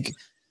 Like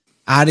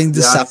adding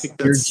deception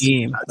to your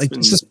game? Like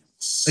it's just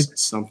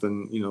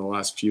something, the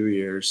last few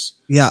years.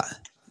 Yeah.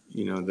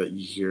 That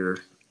you hear,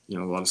 a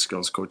lot of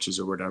skills coaches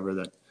or whatever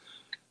that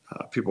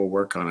people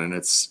work on, and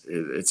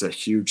it's a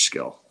huge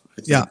skill.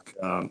 I think,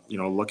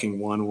 looking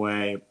one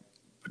way,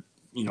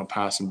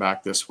 passing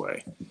back this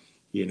way,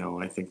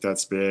 I think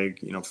that's big,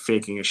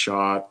 faking a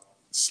shot,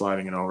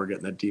 sliding it over,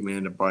 getting that D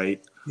man to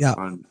bite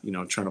on,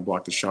 trying to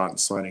block the shot and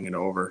sliding it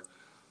over.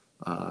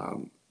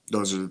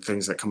 Those are the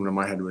things that come into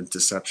my head with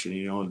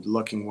deception,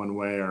 looking one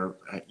way or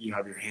you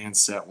have your hand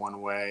set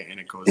one way and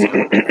it goes the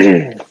other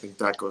way. I think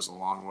that goes a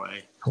long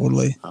way.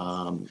 Totally.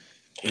 And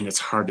it's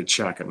hard to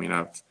check. I mean,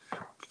 I've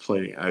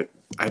played,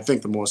 I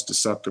think the most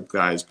deceptive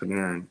guy is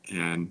Panarin,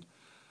 and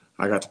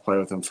I got to play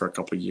with him for a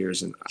couple of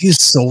years, and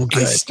he's so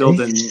good. I still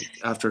didn't,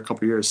 after a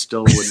couple of years,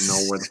 still wouldn't know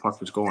where the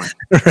puck was going.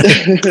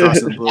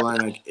 Across the blue line,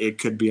 like, it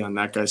could be on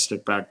that guy's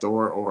stick back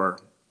door or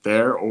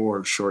there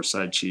or short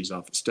side cheese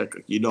off the stick.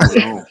 Like, you don't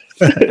know.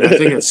 And I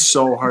think it's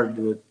so hard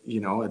to,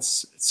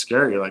 it's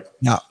scary. Like,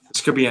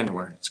 this could be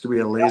anywhere. This could be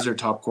a laser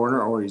top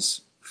corner or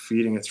he's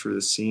feeding it through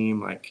the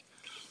seam. Like,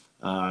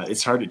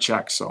 it's hard to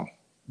check. So.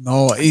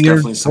 No, it's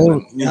definitely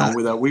something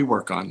that we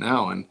work on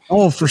now, and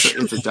for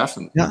sure, it's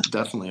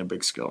definitely a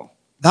big skill.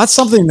 That's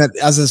something that,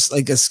 as a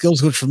skills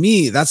coach for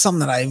me, that's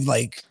something that I've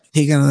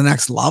taken to the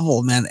next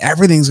level. Man,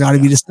 everything's got to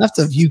be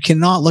deceptive. You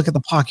cannot look at the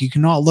puck. You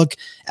cannot look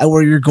at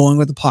where you're going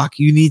with the puck.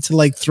 You need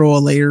to throw a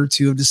layer or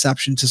two of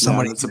deception to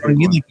somebody. That's a big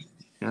one.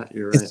 Yeah,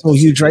 you're right. It's so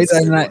huge, right?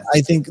 And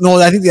I think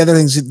the other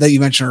things that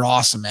you mentioned are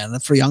awesome, man.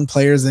 For young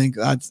players, I think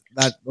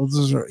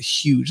those are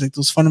huge. Like,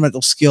 those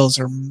fundamental skills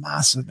are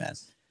massive, man.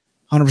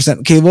 100%.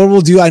 Okay, what we'll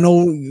do, I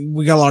know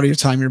we got a lot of your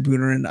time here,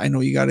 Booner, and I know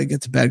you got to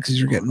get to bed because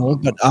you're getting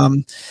old, but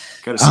what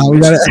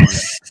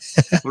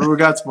do we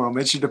got tomorrow?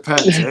 Mitch, it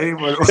depends. Hey,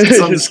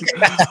 what's on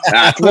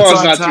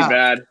tomorrow's not too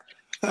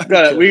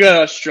bad. We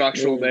got a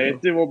structural day.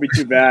 It won't be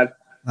too bad.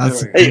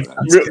 Hey,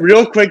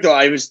 real quick though,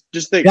 I was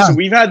just thinking. So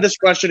we've had this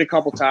question a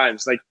couple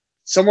times. Like,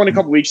 someone a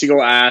couple weeks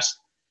ago asked,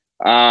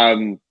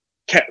 can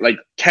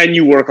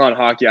you work on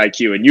hockey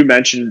IQ? And you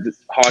mentioned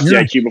hockey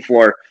IQ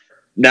before.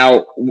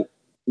 Now,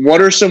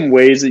 what are some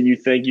ways that you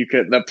think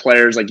that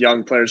players, like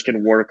young players,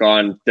 can work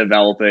on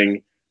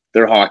developing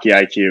their hockey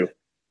IQ?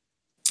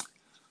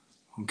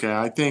 Okay,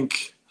 I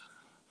think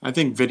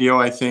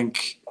video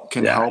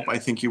can help. I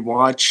think you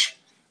watch,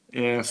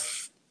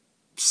 if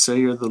say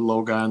you're the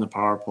low guy on the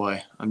power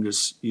play. I'm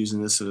just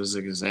using this as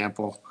an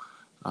example.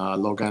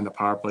 Low guy on the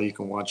power play, you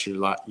can watch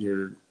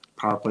your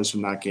power plays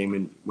from that game,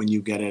 and when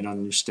you get it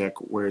on your stick,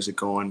 where is it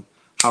going?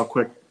 How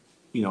quick?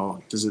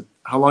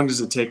 How long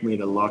does it take me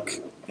to look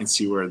and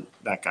see where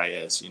that guy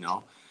is,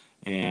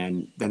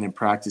 And then in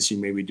practice, you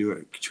maybe do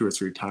it 2 or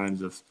 3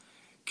 times of,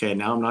 okay,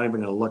 now I'm not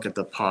even going to look at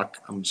the puck.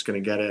 I'm just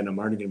going to get it, and I'm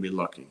already going to be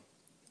looking.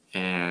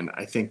 And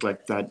I think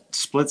like that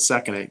split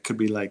second, it could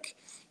be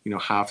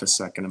half a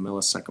second, a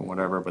millisecond,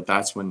 whatever, but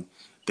that's when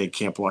they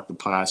can't block the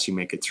pass. You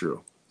make it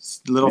through.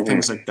 Little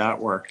things like that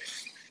where,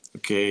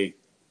 okay,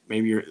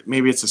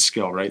 maybe it's a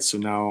skill, right? So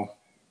now,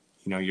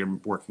 you're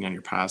working on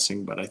your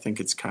passing, but I think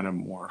it's kind of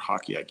more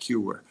hockey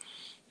IQ where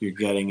you're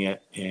getting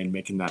it and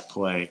making that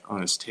play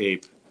on his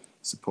tape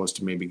as opposed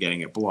to maybe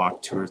getting it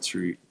blocked 2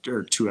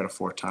 out of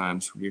 4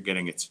 times. You're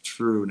getting it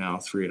through now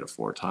 3 out of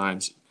 4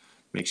 times.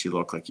 Makes you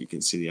look like you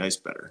can see the ice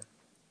better.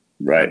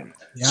 Right.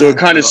 Yeah. So it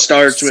kind of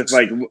starts with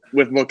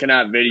looking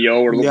at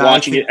video or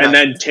watching it and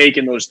then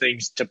taking those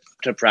things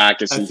to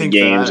practice in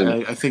games.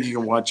 I think you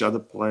can watch other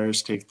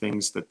players take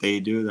things that they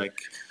do. Like,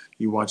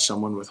 you watch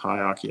someone with high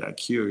hockey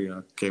IQ, you're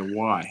like, okay,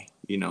 why?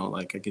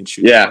 I can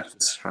shoot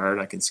just hard,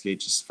 I can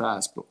skate just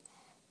fast, but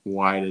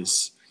why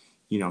does,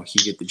 he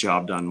get the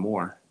job done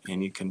more?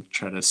 And you can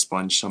try to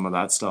sponge some of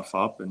that stuff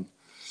up and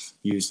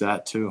use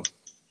that too.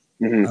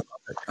 Mm-hmm.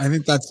 I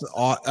think that's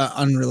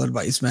unreal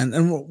advice, man.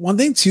 And one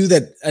thing too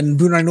and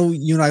Boone, I know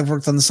you and I have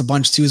worked on this a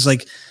bunch too,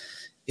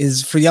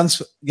 is for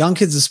young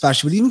kids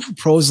especially, but even for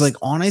pros, like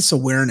on ice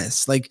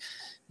awareness. Like,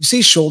 you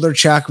say shoulder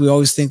check, we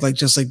always think like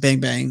just like bang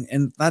bang,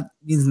 and that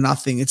means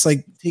nothing. It's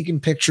like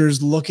taking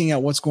pictures, looking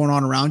at what's going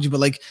on around you.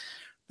 But like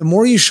the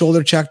more you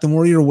shoulder check, the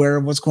more you're aware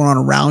of what's going on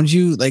around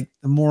you, like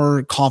the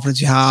more confidence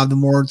you have, the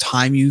more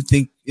time you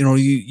think,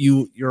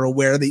 you're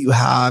aware that you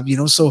have,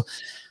 so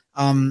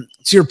to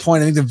your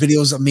point, I think the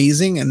video is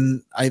amazing.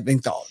 And I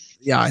think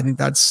I think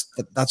that's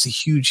a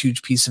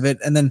huge piece of it.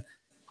 And then,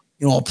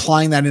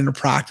 applying that into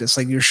practice,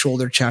 like your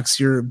shoulder checks,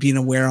 you're being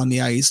aware on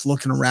the ice,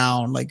 looking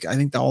around. Like, I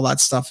think that all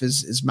that stuff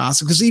is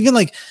massive. Because even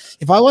like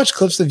if I watch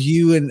clips of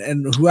you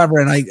and whoever,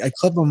 and I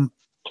clip them,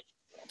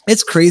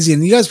 it's crazy.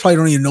 And you guys probably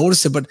don't even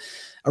notice it, but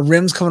a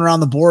rim's coming around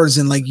the boards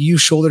and like you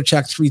shoulder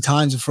check 3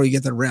 times before you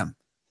get the rim.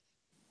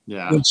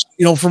 Yeah. Which,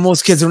 for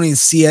most kids, they don't even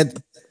see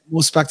it.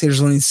 Most spectators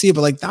don't even see it,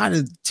 but like that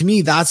is, to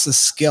me, that's a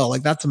skill.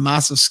 Like that's a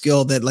massive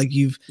skill that like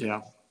it's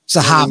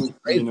a habit,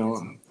 right?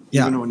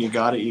 Even when you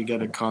got it, you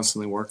got to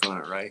constantly work on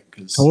it, right?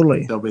 Because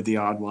totally there'll be the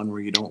odd one where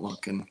you don't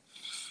look and,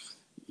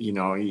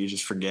 you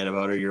just forget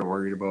about it. You're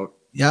worried about,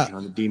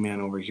 the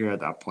D-man over here at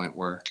that point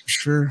where.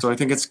 Sure. So I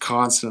think it's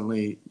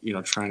constantly,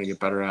 trying to get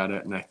better at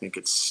it. And I think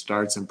it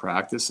starts in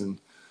practice and,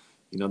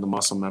 the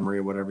muscle memory,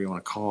 whatever you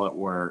want to call it,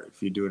 where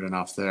if you do it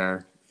enough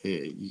there,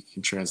 you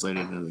can translate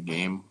it into the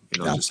game.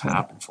 It'll just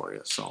happen for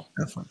you. So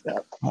definitely.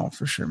 Oh,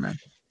 for sure, man.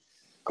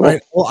 Cool. All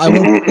right. Well,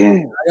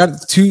 I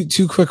got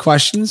two quick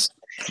questions.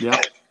 Yeah.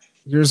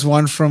 Here's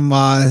one from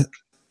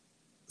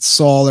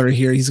Solar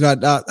here. He's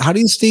got, how do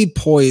you stay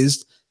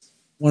poised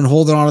when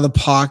holding on to the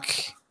puck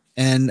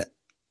and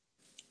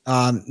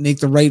make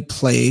the right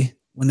play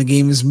when the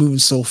game is moving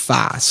so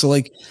fast? So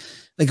like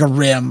a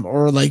rim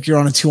or like you're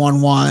on a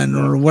 2-on-1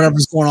 or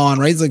whatever's going on,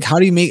 right? It's like, how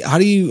do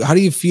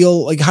you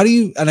feel like,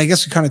 and I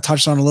guess we kind of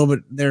touched on a little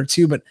bit there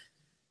too, but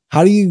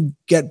how do you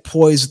get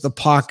poised with the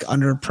puck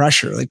under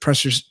pressure, like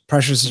pressure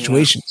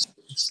situations,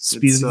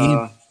 speed of the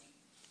game?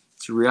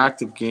 It's a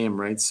reactive game,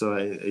 right? So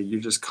you're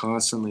just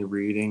constantly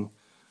reading.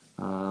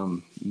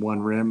 One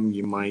rim,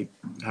 you might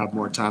have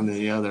more time than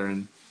the other.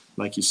 And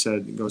like you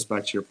said, it goes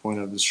back to your point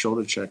of the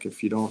shoulder check.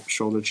 If you don't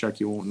shoulder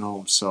check, you won't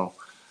know. So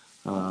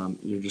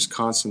you're just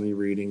constantly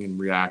reading and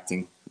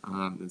reacting.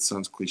 It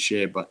sounds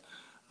cliche, but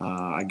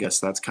I guess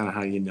that's kind of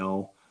how you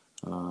know.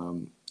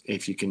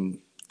 If you can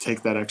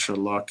take that extra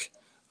look,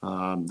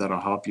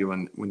 that'll help you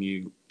when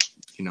you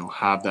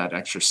have that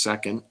extra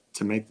second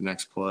to make the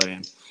next play.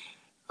 And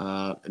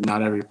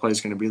not every play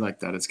is going to be like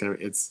that. It's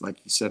like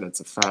you said, it's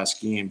a fast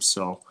game.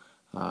 So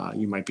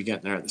you might be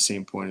getting there at the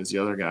same point as the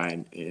other guy,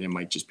 and it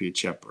might just be a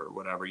chip or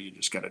whatever. You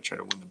just got to try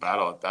to win the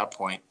battle at that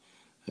point.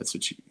 That's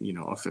what a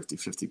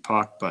 50-50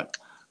 puck. But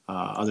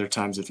other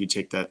times, if you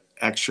take that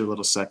extra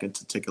little second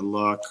to take a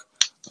look,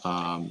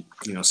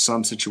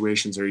 some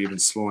situations are even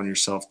slowing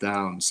yourself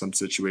down. Some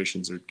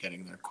situations are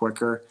getting there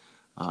quicker.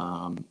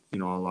 A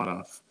lot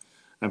of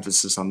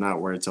emphasis on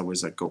that where it's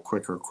always like go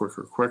quicker.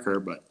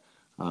 But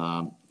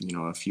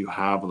if you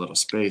have a little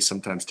space,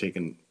 sometimes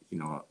taking,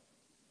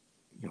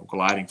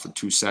 gliding for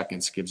 2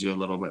 seconds gives you a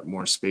little bit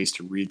more space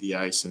to read the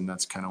ice, and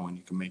that's kind of when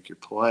you can make your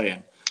play.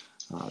 And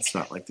it's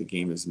not like the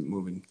game is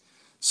moving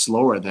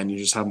slower, then you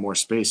just have more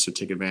space to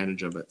take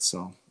advantage of it.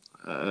 So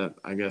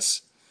I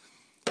guess,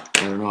 I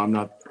don't know, I'm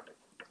not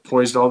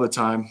poised all the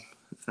time.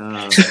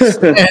 I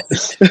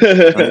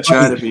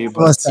try to be,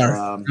 but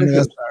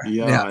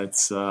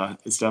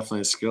it's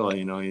definitely a skill.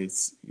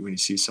 It's when you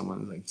see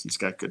someone like he's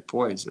got good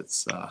poise,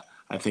 it's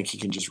I think he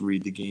can just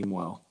read the game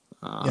well.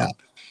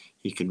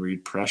 He can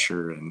read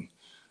pressure, and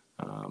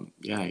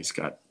he's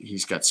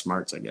got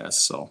smarts, I guess.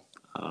 So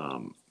I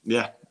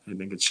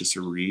think it's just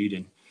a read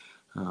and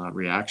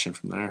reaction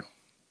from there.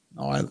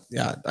 I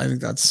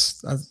think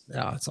that's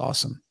it's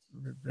awesome.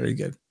 Very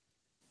good.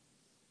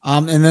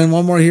 And then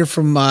one more here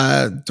from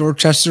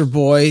Dorchester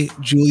boy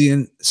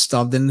Julian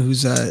Stubden,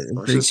 who's a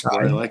great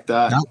guy. I like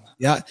that.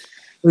 Yeah.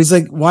 He's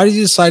like, why did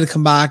you decide to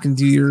come back and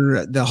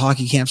do the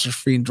hockey camps for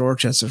free in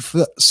Dorchester?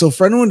 So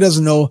for anyone who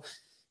doesn't know,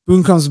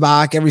 Boone comes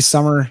back every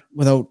summer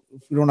we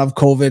don't have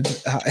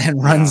COVID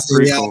and runs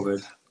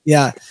COVID.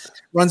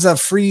 Runs a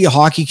free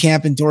hockey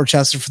camp in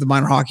Dorchester for the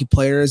minor hockey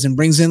players and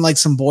brings in like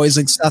some boys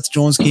like Seth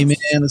Jones came in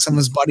and some of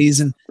his buddies,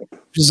 and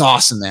which is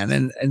awesome,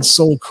 man, and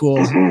so cool.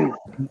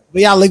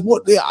 But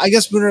I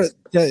guess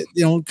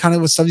kind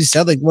of what somebody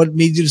said, like what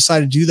made you decide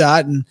to do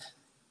that, and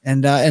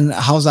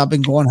how's that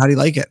been going? How do you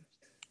like it?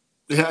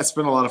 Yeah, it's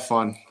been a lot of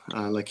fun.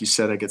 Like you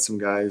said, I get some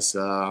guys,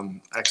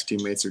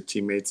 ex-teammates or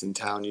teammates in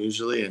town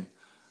usually, and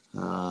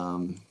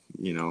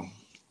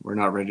we're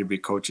not ready to be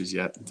coaches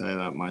yet, I'll tell you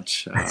that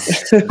much.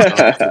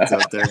 Kids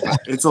out there, but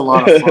it's a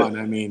lot of fun.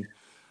 I mean,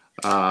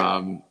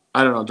 I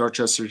don't know,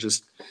 Dorchester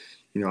just,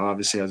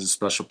 obviously has a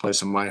special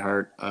place in my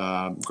heart.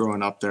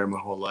 Growing up there my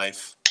whole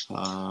life,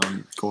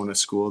 going to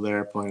school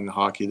there, playing the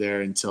hockey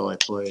there until I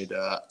played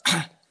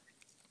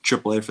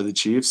AAA for the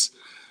Chiefs.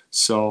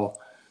 So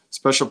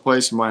special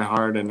place in my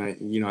heart, and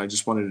I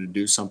just wanted to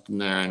do something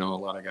there. I know a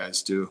lot of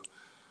guys do.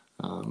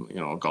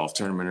 A golf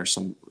tournament or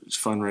some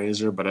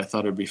fundraiser, but I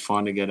thought it'd be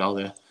fun to get all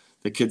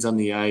the kids on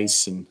the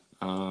ice and,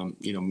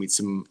 meet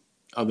some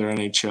other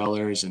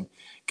NHLers and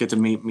get to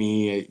meet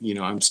me. You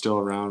know, I'm still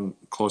around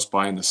close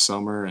by in the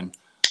summer, and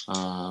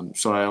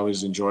so I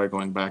always enjoy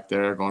going back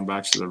there, going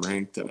back to the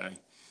rink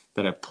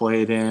that I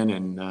played in,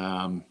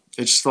 and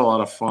it's just a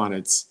lot of fun.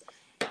 It's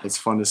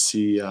fun to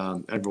see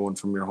everyone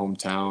from your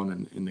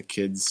hometown and the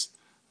kids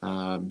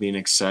being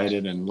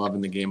excited and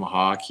loving the game of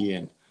hockey,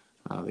 and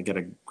they got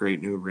a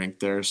great new rink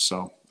there.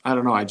 So I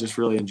don't know, I just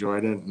really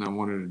enjoyed it, and I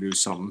wanted to do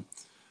something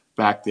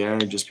back there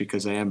just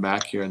because I am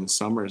back here in the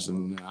summers,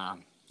 and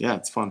yeah,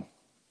 it's fun.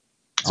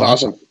 It's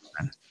awesome.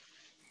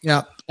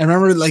 Yeah, I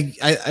remember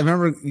I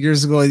remember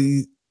years ago.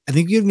 I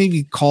think you'd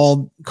maybe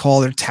call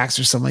or text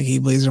or something like, "Hey,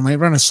 Blazer, I might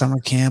run a summer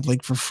camp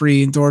like for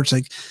free in Dorch.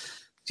 Like,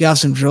 do you have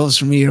some drills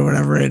for me or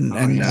whatever?" And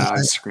I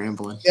was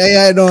scrambling.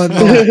 Yeah, I know.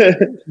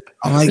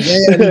 I'm like,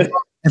 yeah.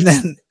 And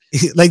then,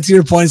 like, to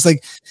your point, it's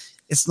like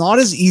it's not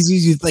as easy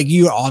as you like.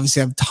 You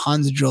obviously have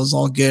tons of drills,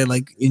 all good,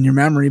 like in your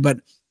memory, but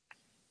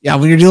yeah,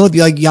 when you're dealing with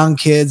like young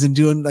kids and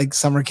doing like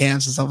summer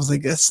camps and stuff, it's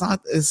like it's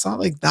not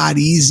like that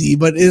easy,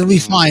 but it'll be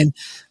fine.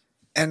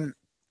 And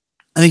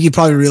I think you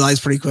probably realize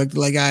pretty quick,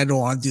 like, I don't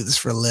want to do this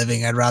for a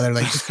living. I'd rather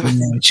like just play in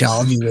the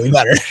NHL and be way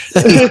better.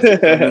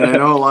 I mean, I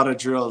know a lot of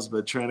drills,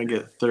 but trying to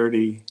get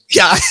 30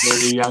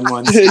 young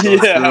ones to go through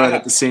it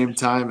at the same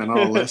time and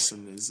all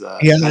listen is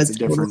that's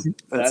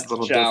a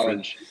little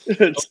challenge.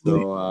 Different.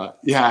 So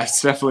yeah,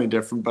 it's definitely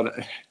different, but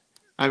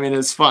I mean,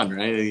 it's fun,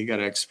 right? You got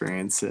to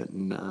experience it,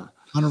 and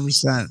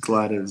 100%.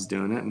 Glad I was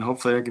doing it, and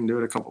hopefully I can do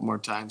it a couple more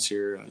times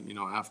here. You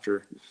know,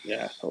 after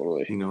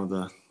totally. You know,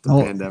 the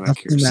pandemic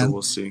here, so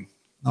we'll see.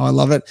 Oh, I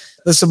love it.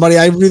 Listen, buddy,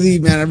 I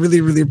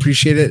really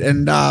appreciate it.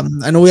 And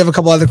I know we have a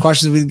couple other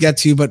questions we can get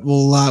to, but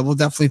we'll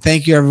definitely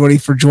thank you everybody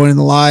for joining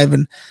the live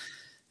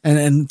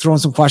and throwing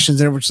some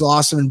questions in, which is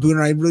awesome. And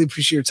Booner, I really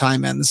appreciate your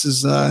time, man. This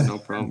is no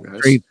problem,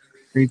 guys.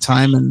 Great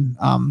time. And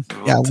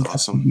it's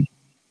awesome.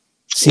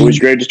 Always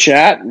great to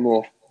chat, and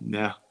we'll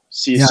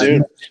see you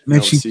soon.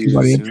 Mitch, you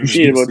buddy.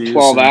 Appreciate it. About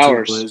 12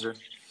 hours.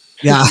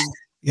 Yeah,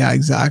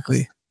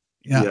 exactly.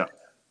 Yeah,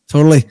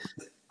 totally.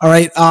 All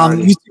right,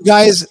 you two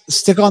guys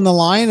stick on the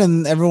line,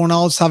 and everyone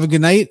else have a good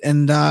night,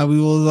 and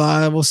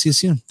we'll see you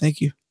soon.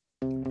 Thank you.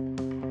 To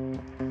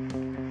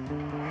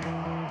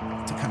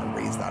kind of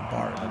raise that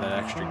bar,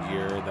 that extra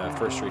gear, that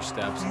first 3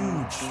 steps,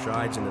 huge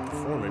strides in the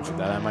performance.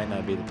 That I might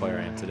not be the player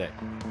I am today.